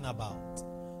he talking about?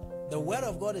 The word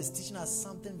of God is teaching us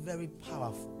something very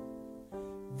powerful.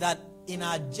 That in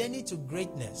our journey to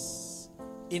greatness,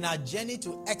 in our journey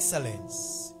to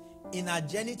excellence, in our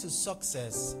journey to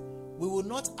success, we will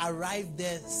not arrive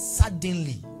there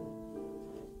suddenly.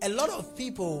 A lot of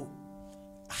people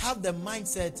have the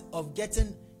mindset of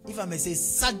getting, if I may say,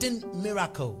 sudden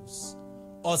miracles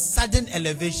or sudden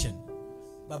elevation.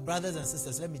 But brothers and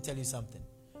sisters, let me tell you something.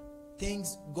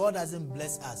 God doesn't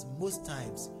bless us most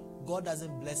times God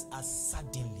doesn't bless us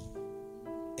suddenly.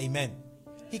 Amen.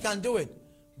 He can do it,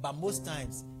 but most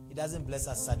times He doesn't bless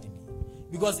us suddenly.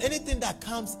 Because anything that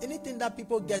comes, anything that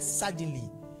people get suddenly,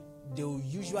 they will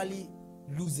usually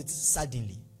lose it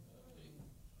suddenly.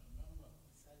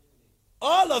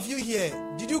 All of you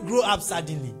here, did you grow up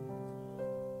suddenly?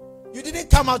 You didn't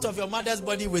come out of your mother's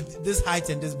body with this height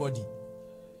and this body.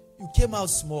 You came out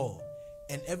small,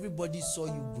 and everybody saw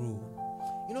you grow.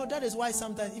 You know, that is why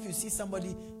sometimes if you see someone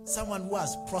who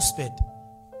has prospered,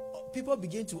 people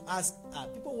begin to ask,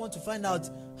 people want to find out,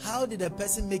 how did a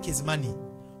person make his money?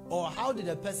 Or how did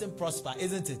a person prosper,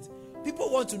 isn't it? People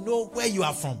want to know where you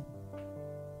are from.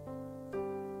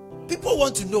 People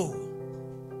want to know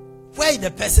where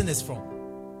the person is from,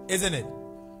 isn't it?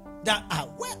 That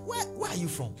where are you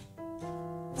from?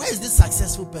 Where is this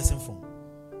successful person from?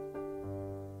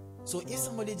 So if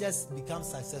somebody just becomes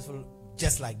successful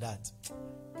just like that,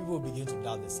 people will begin to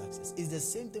doubt the success. It's the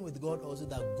same thing with God also,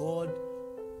 that God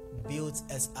builds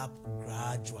us up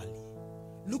gradually.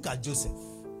 Look at Joseph.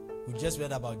 We just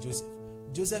read about Joseph.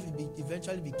 Joseph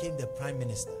eventually became the prime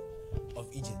minister of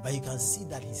Egypt, but you can see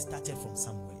that he started from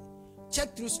somewhere.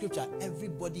 Check through scripture.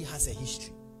 Everybody has a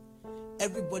history.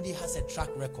 Everybody has a track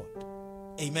record.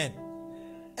 Amen.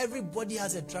 Everybody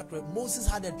has a track record. Moses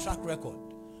had a track record.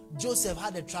 Joseph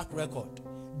had a track record.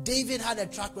 David had a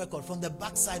track record from the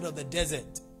backside of the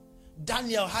desert.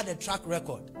 Daniel had a track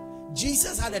record.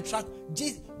 Jesus had a track. Do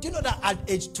you know that at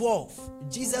age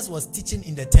 12, Jesus was teaching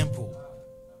in the temple?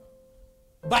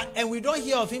 And we don't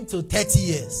hear of him till 30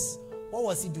 years. What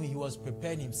was he doing? He was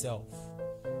preparing himself.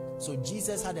 So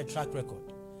Jesus had a track record.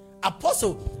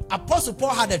 Apostle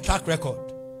Paul had a track record.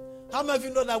 How many of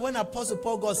you know that when Apostle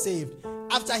Paul got saved,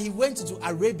 after he went to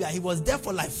Arabia, he was there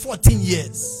for like 14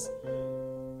 years.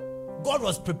 God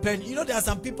was preparing. You know, there are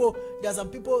some people,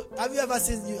 have you ever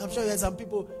seen, I'm sure you have some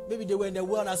people, maybe they were in the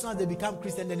world, as soon as they become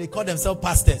Christian, then they call themselves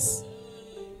pastors.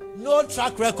 No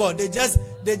track record. They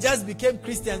just became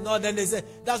Christians. No, then they say,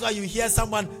 that's why you hear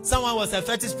someone was a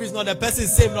fetish priest. No, the person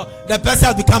is saved. No, the person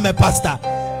has become a pastor.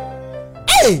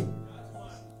 Hey!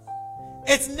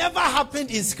 It's never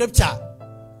happened in scripture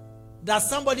that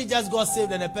somebody just got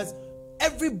saved and a person.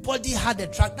 Everybody had a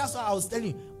track. That's why I was telling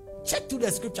you. Check through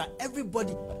the scripture.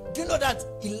 Everybody. Do you know that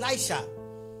Elisha,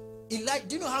 do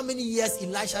you know how many years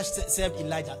Elisha served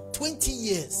Elijah? 20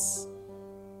 years.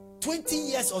 20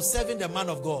 years of serving the man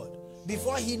of God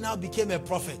before he now became a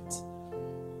prophet.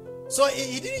 So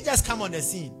he didn't just come on the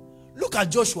scene. Look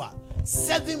at Joshua,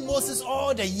 serving Moses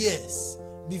all the years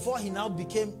before he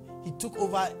took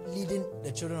over leading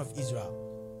the children of Israel.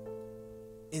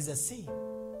 It's the same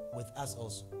with us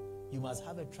also. You must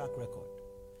have a track record.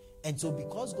 And so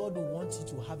because God will want you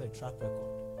to have a track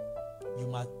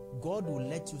record, God will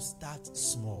let you start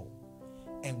small.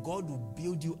 And God will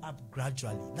build you up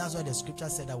gradually. That's why the scripture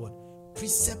said that word.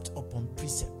 Precept upon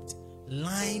precept.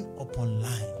 Line upon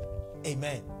line.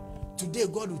 Amen. Today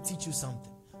God will teach you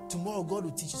something. Tomorrow God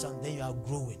will teach you something. Then you are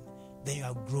growing. Then you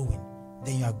are growing.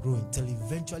 Then you are growing. Till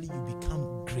eventually you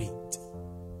become great.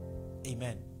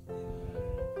 Amen.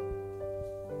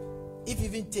 If you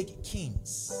even take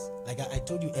kings, like I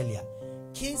told you earlier,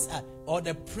 kings or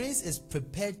the prince is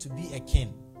prepared to be a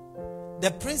king.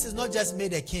 The prince is not just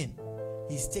made a king.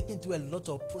 He's taken through a lot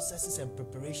of processes and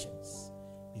preparations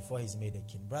before he's made a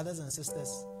king. Brothers and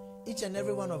sisters, each and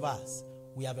every one of us,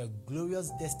 we have a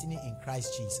glorious destiny in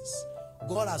Christ Jesus.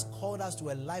 God has called us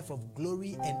to a life of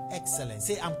glory and excellence.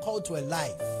 Say, I'm called to a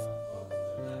life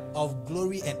of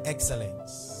glory and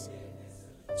excellence.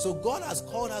 So God has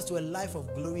called us to a life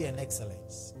of glory and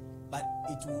excellence, but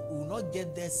it will not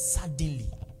get there suddenly.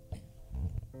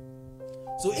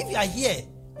 So if you are here,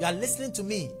 you are listening to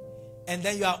me, and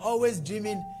then you are always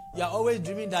dreaming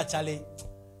that, Charlie,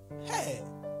 hey,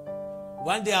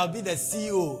 one day I'll be the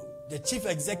CEO, the chief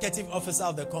executive officer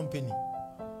of the company.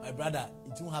 My brother,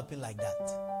 it won't happen like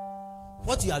that.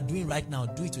 What you are doing right now,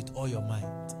 do it with all your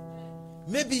mind.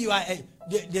 Maybe you are,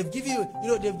 they've given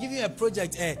you a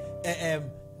project,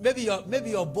 maybe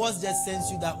your boss just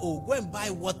sends you that, go and buy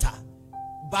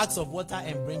bags of water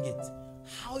and bring it.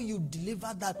 How you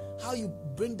deliver that, how you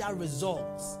bring that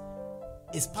result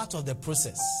is part of the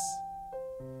process.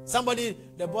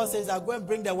 The boss says, I'll go and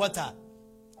bring the water.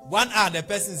 1 hour, the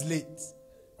person is late.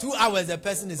 2 hours, the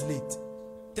person is late.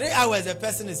 3 hours, the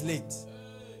person is late.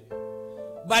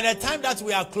 By the time that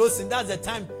we are closing, that's the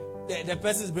time the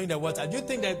person is bringing the water. Do you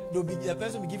think that the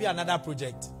person will give you another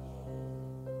project?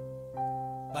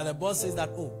 But the boss says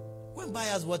that, go and buy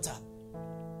us water.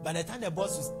 By the time the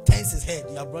boss turns his head,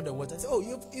 you have brought the water. Say,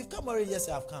 you've come already? Yes,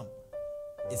 I have come.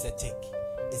 It's a take.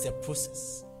 It's a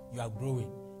process. You are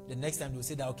growing. The next time they'll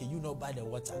say that, okay, you not buy the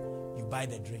water, you buy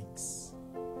the drinks.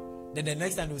 Then the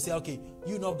next time they'll say, okay,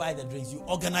 you not buy the drinks, you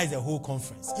organize the whole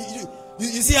conference. You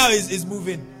see how it's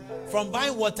moving? From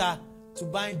buying water to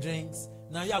buying drinks,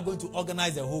 now you are going to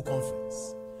organize the whole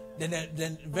conference.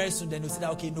 Then very soon, then they'll say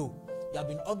that, okay, no, you have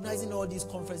been organizing all these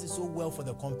conferences so well for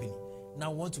the company.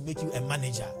 Now we want to make you a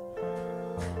manager.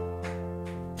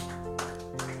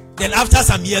 Then after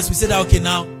some years, we say that, okay,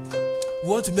 now we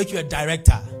want to make you a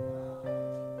director.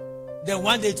 Then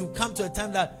one day to come to a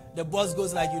time that the boss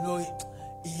goes like, he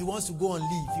wants to go on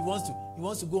leave. He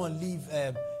wants to go on leave.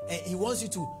 And he wants you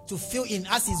to fill in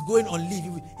as he's going on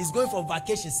leave. He's going for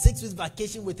vacation, 6 weeks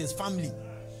vacation with his family.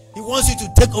 He wants you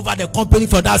to take over the company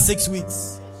for that 6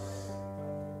 weeks.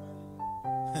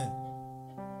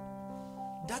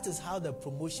 That is how the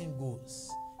promotion goes,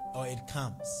 or it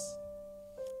comes.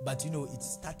 But it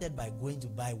started by going to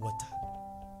buy water.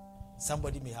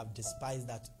 Somebody may have despised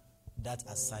that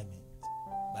assignment,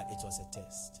 but it was a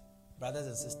test. Brothers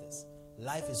and sisters,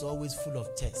 life is always full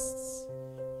of tests.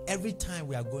 Every time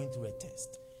we are going through a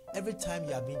test, every time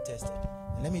you are being tested,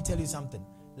 and let me tell you something,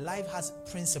 life has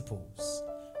principles.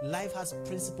 Life has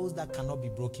principles that cannot be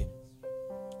broken.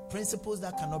 Principles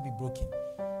that cannot be broken.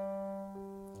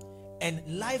 And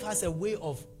life has a way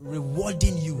of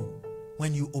rewarding you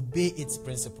when you obey its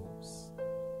principles.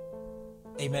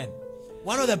 Amen.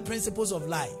 One of the principles of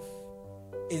life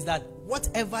is that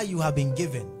whatever you have been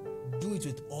given, do it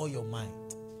with all your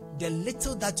mind. The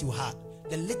little that you have,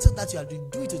 the little that you are doing,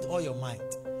 do it with all your mind.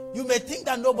 You may think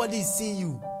that nobody is seeing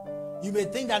you. You may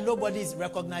think that nobody is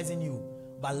recognizing you.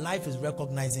 But life is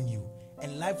recognizing you.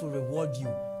 And life will reward you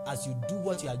as you do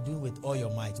what you are doing with all your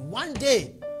might. One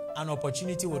day, an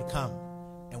opportunity will come.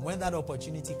 And when that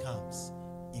opportunity comes,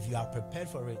 if you are prepared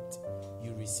for it,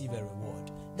 you receive a reward.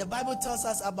 The Bible tells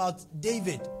us about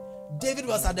David. David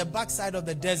was at the backside of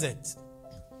the desert.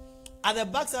 At the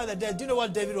backside of the desert, do you know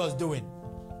what David was doing?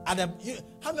 How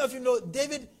many of you know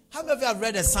David? How many of you have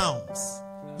read the Psalms?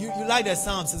 You like the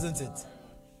Psalms, isn't it?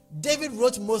 David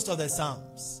wrote most of the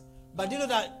Psalms. But do you know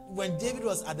that when David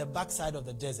was at the backside of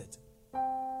the desert,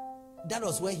 that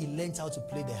was where he learned how to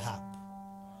play the harp.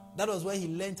 That was where he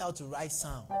learned how to write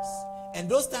psalms. And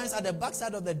those times at the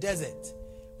backside of the desert,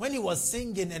 when he was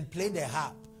singing and playing the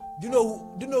harp, do you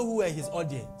know who were his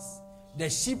audience? The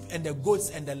sheep and the goats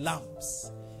and the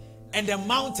lambs, and the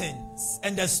mountains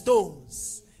and the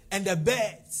stones and the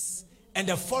birds and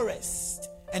the forest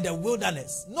and the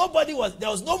wilderness. There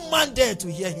was no man there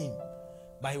to hear him.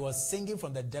 But he was singing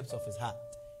from the depths of his heart.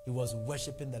 He was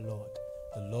worshiping the Lord.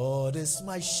 The Lord is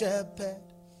my shepherd,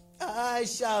 I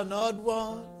shall not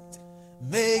want.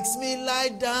 Makes me lie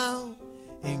down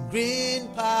in green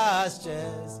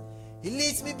pastures. He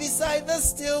leads me beside the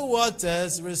still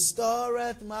waters,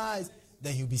 restoreth my...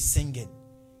 Then he'll be singing.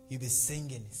 He'll be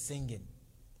singing.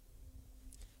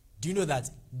 Do you know that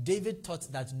David thought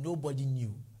that nobody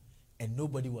knew and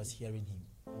nobody was hearing him?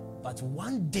 But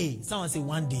one day, someone say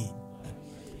one day,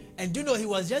 and do you know, he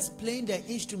was just playing the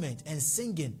instrument and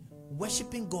singing,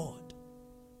 worshiping God.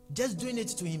 Just doing it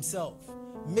to himself,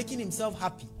 making himself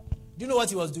happy. Do you know what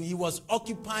he was doing? He was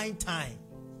occupying time.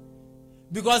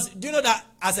 Because do you know that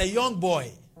as a young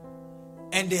boy,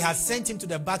 and they had sent him to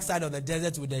the backside of the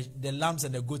desert with the lambs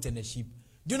and the goats and the sheep.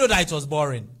 Do you know that it was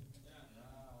boring?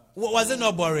 Was it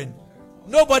not boring?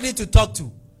 Nobody to talk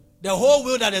to. The whole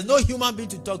wilderness, no human being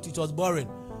to talk to. It was boring.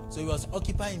 So he was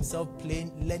occupying himself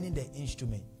playing, learning the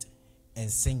instrument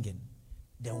and singing.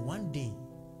 Then one day,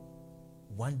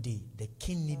 the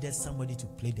king needed somebody to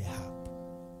play the harp.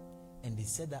 And they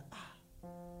said that,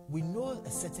 we know a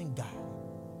certain guy.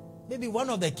 Maybe one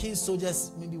of the king's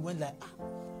soldiers maybe went like,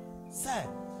 sir,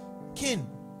 king,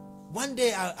 one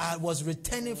day I was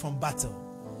returning from battle.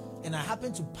 And I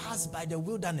happened to pass by the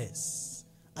wilderness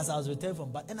as I was returning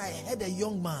from battle. And I heard a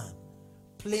young man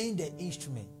playing the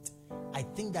instrument. I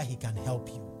think that he can help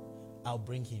you. I'll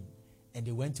bring him. And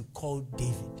they went to call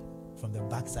David from the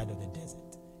backside of the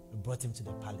desert and brought him to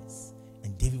the palace.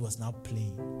 And David was now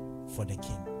playing for the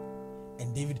king.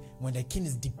 And David, when the king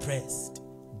is depressed,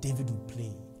 David will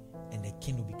play and the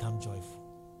king will become joyful.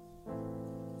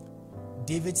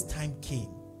 David's time came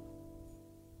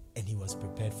and he was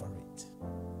prepared for it.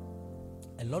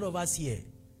 A lot of us here,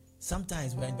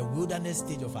 sometimes we're in the wilderness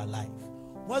stage of our life.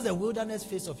 What's the wilderness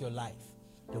phase of your life?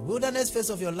 The wilderness phase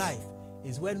of your life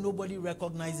is where nobody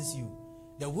recognizes you.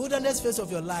 The wilderness phase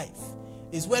of your life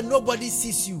is where nobody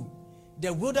sees you.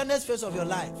 The wilderness phase of your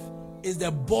life is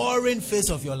the boring phase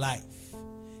of your life.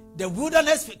 The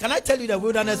wilderness, can I tell you the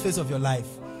wilderness phase of your life?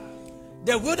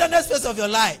 The wilderness phase of your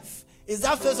life is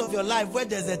that phase of your life where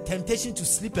there's a temptation to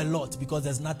sleep a lot because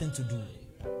there's nothing to do.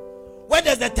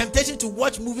 Where there's the temptation to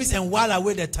watch movies and while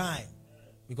away the time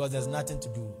because there's nothing to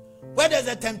do. Where there's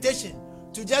a temptation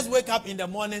to just wake up in the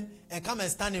morning and come and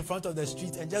stand in front of the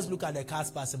street and just look at the cars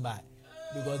passing by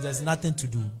because there's nothing to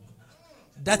do.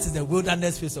 That is the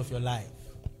wilderness phase of your life.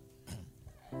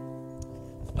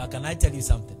 But can I tell you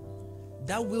something?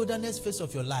 That wilderness phase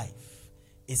of your life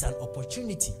is an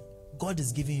opportunity God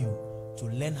is giving you to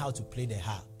learn how to play the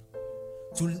harp.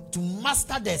 To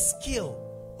master the skill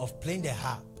of playing the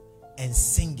harp and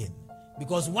singing.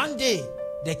 Because one day,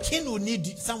 the king will need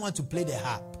someone to play the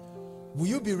harp. Will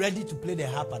you be ready to play the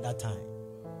harp at that time?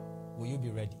 Will you be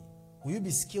ready? Will you be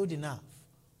skilled enough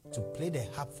to play the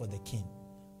harp for the king?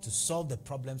 To solve the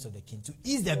problems of the king? To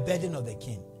ease the burden of the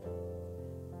king?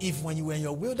 If when you were in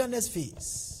your wilderness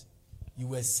phase, you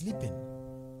were sleeping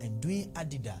and doing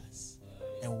Adidas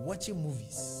and watching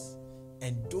movies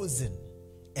and dozing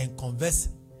and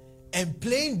conversing and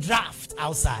playing draft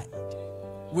outside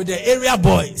with the area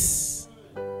boys,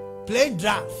 playing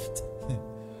draft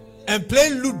and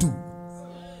playing Ludo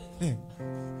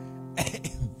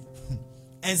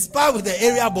and spar with the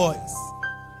area boys,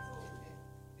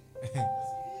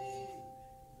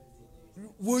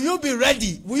 will you be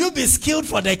ready? Will you be skilled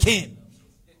for the king?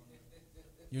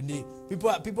 You need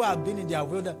people have been in their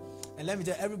wilderness, and let me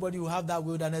tell you, everybody will have that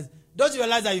wilderness. Don't you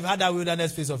realize that you've had that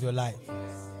wilderness phase of your life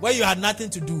where you had nothing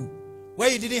to do, where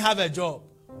you didn't have a job,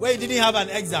 where you didn't have an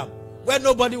exam, where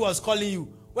nobody was calling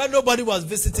you, where nobody was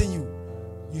visiting you?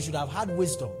 You should have had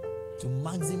wisdom to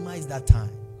maximize that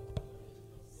time.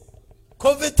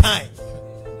 COVID time.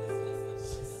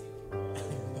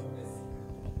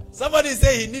 Somebody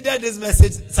say he needed this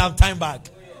message some time back.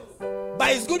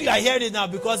 But it's good you are hearing it now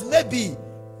because maybe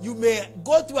you may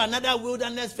go through another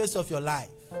wilderness phase of your life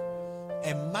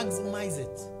and maximize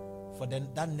it for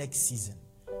that next season.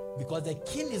 Because the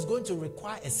king is going to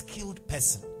require a skilled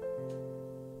person.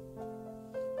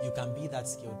 You can be that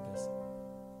skilled person.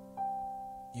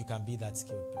 You can be that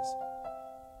skilled person.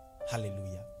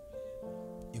 Hallelujah.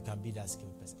 You can be that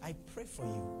skilled person. I pray for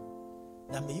you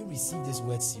that may you receive this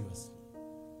word seriously.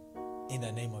 In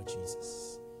the name of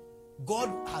Jesus. God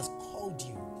has called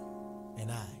you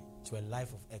and I to a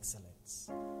life of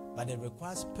excellence. But it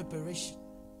requires preparation.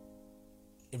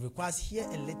 It requires here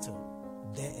a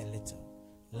little, there a little.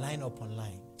 Line upon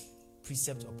line.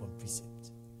 Precept upon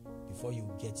precept. Before you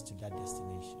get to that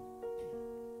destination.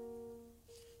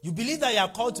 You believe that you are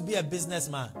called to be a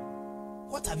businessman.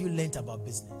 What have you learned about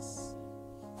business?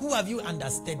 Who have you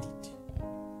understudied?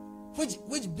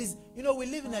 Which business? You know, we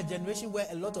live in a generation where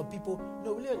a lot of people,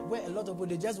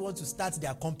 they just want to start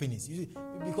their companies.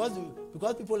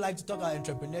 Because people like to talk about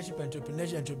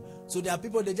entrepreneurship. So there are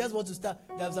people, they just want to start.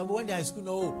 There are some when they are in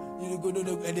school,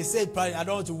 and they say, I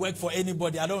don't want to work for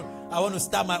anybody. I want to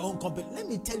start my own company. Let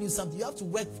me tell you something. You have to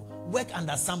work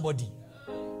under somebody.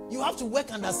 You have to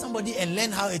work under somebody and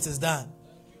learn how it is done.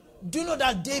 Do you know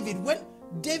that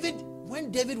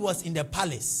when David was in the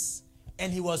palace,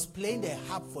 and he was playing the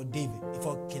harp for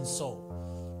King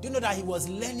Saul. Do you know that he was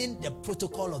learning the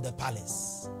protocol of the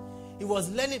palace? He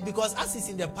was learning because as he's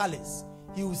in the palace,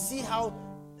 he will see how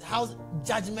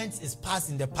judgment is passed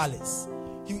in the palace.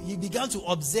 He began to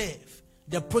observe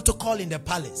the protocol in the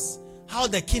palace, how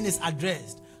the king is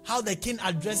addressed, how the king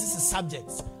addresses his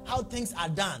subjects, how things are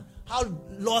done, how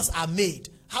laws are made,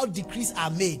 how decrees are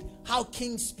made, how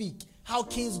kings speak, how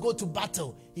kings go to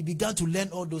battle. He began to learn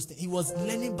all those things. He was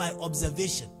learning by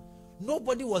observation.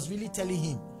 Nobody was really telling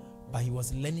him, but he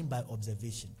was learning by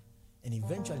observation. And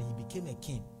eventually he became a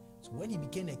king. So when he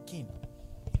became a king,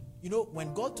 you know,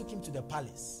 when God took him to the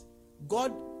palace,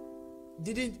 God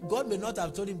may not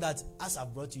have told him that, as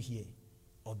I've brought you here,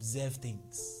 observe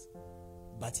things.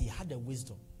 But he had the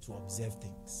wisdom to observe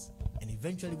things. And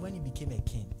eventually when he became a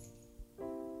king,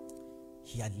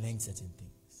 he had learned certain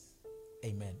things.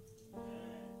 Amen.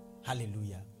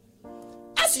 Hallelujah.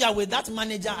 As you are with that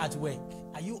manager at work,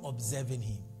 are you observing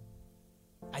him?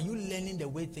 Are you learning the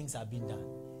way things are being done?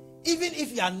 Even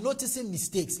if you are noticing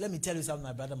mistakes, let me tell you something,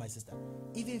 my brother, my sister.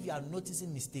 Even if you are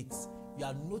noticing mistakes, you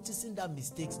are noticing that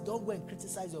mistakes. Don't go and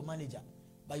criticize your manager,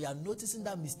 but you are noticing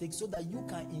that mistake so that you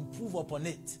can improve upon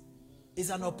it. It's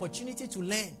an opportunity to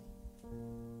learn.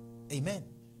 Amen.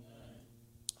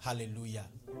 Hallelujah.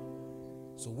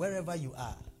 So wherever you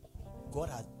are, God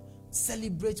has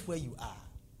celebrate where you are.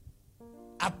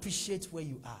 Appreciate where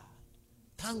you are.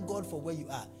 Thank God for where you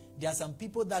are. There are some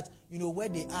people that, where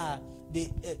they are,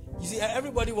 you see,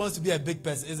 everybody wants to be a big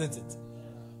person, isn't it?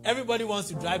 Everybody wants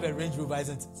to drive a Range Rover,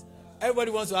 isn't it?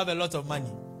 Everybody wants to have a lot of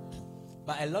money.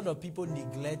 But a lot of people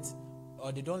neglect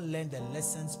or they don't learn the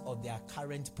lessons of their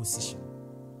current position.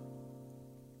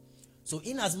 So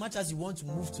in as much as you want to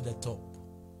move to the top,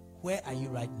 Where are you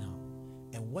right now?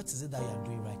 And what is it that you are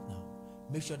doing right now?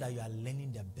 Make sure that you are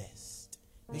learning the best.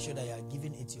 Make sure that you are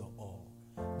giving it your all.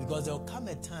 Because there will come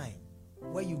a time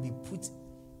where you'll be put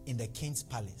in the king's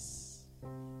palace.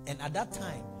 And at that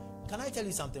time, can I tell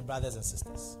you something, brothers and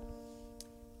sisters?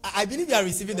 I believe you are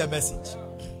receiving the message.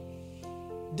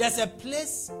 There's a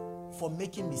place for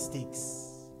making mistakes.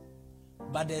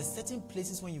 But there's certain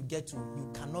places when you get to,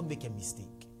 you cannot make a mistake.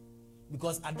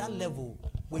 Because at that level,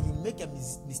 when you make a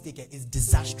mistake, it's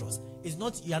disastrous. It's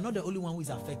not, you are not the only one who is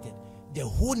affected. The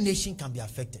whole nation can be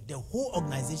affected. The whole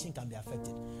organization can be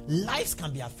affected. Lives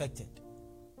can be affected.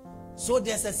 So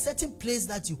there's a certain place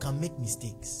that you can make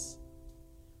mistakes.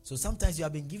 So sometimes you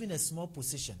have been given a small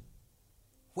position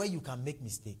where you can make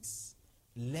mistakes.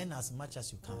 Learn as much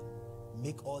as you can.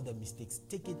 Make all the mistakes.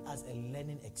 Take it as a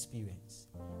learning experience.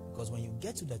 Because when you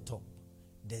get to the top,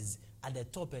 there's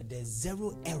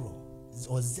zero error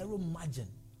or zero margin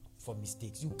for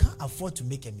mistakes. You can't afford to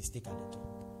make a mistake at the top.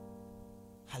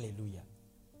 Hallelujah.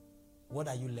 What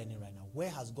are you learning right now? Where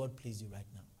has God placed you right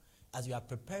now? As you are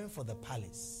preparing for the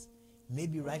palace,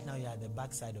 maybe right now you are at the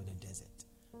backside of the desert.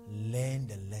 Learn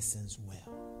the lessons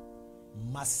well.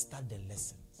 Master the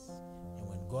lessons. And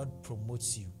when God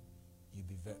promotes you, you'll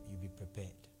be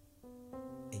prepared.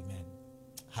 Amen.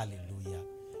 Hallelujah.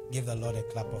 Give the Lord a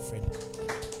clap of friend.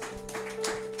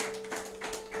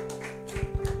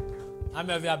 How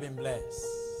many of you have been blessed?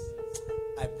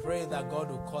 I pray that God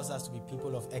will cause us to be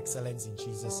people of excellence in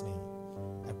Jesus' name.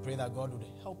 I pray that God would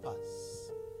help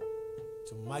us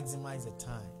to maximize the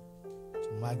time, to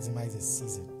maximize the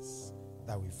seasons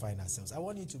that we find ourselves. I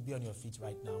want you to be on your feet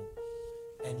right now,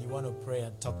 and you want to pray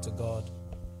and talk to God.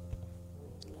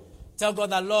 Tell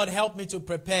God that, Lord, help me to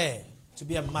prepare to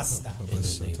be a master.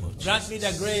 Grant me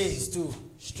the grace to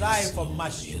strive for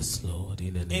mastery. Yes, Lord,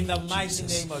 in the mighty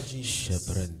name of Jesus.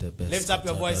 Lift up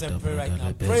your voice and pray right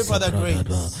now. Pray for the grace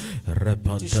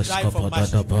to strive for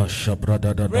mastery.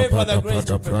 Pray for the grace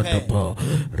to prepare.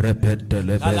 Pray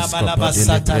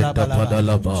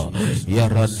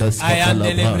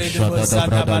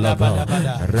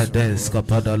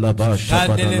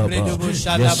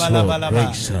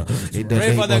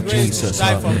for the grace to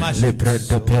strive for mastery.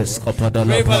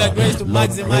 Pray for the grace to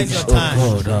maximize your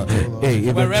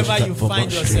time. Wherever you find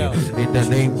yourself. In the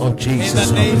name of Jesus.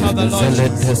 In the name of the Lord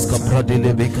Jesus. In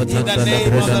the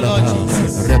name of the Lord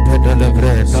Jesus.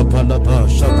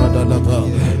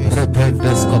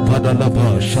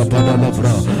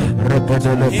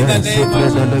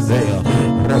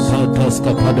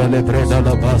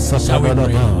 Shall we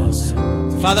pray?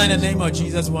 Father, in the name of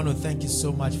Jesus, we want to thank you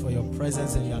so much for your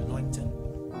presence and your anointing.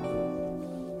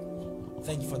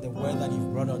 Thank you for the word that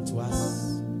you've brought unto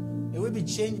us. May we be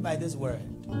changed by this word.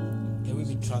 May we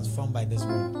be transformed by this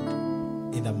word.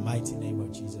 In the mighty name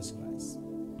of Jesus Christ.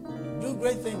 Do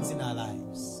great things in our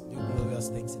lives. Do glorious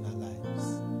things in our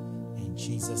lives. In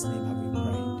Jesus' name have we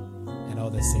prayed. And all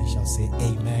the saints shall say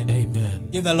amen. Amen.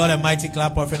 Give the Lord a mighty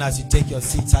clap offering as you take your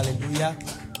seats. Hallelujah.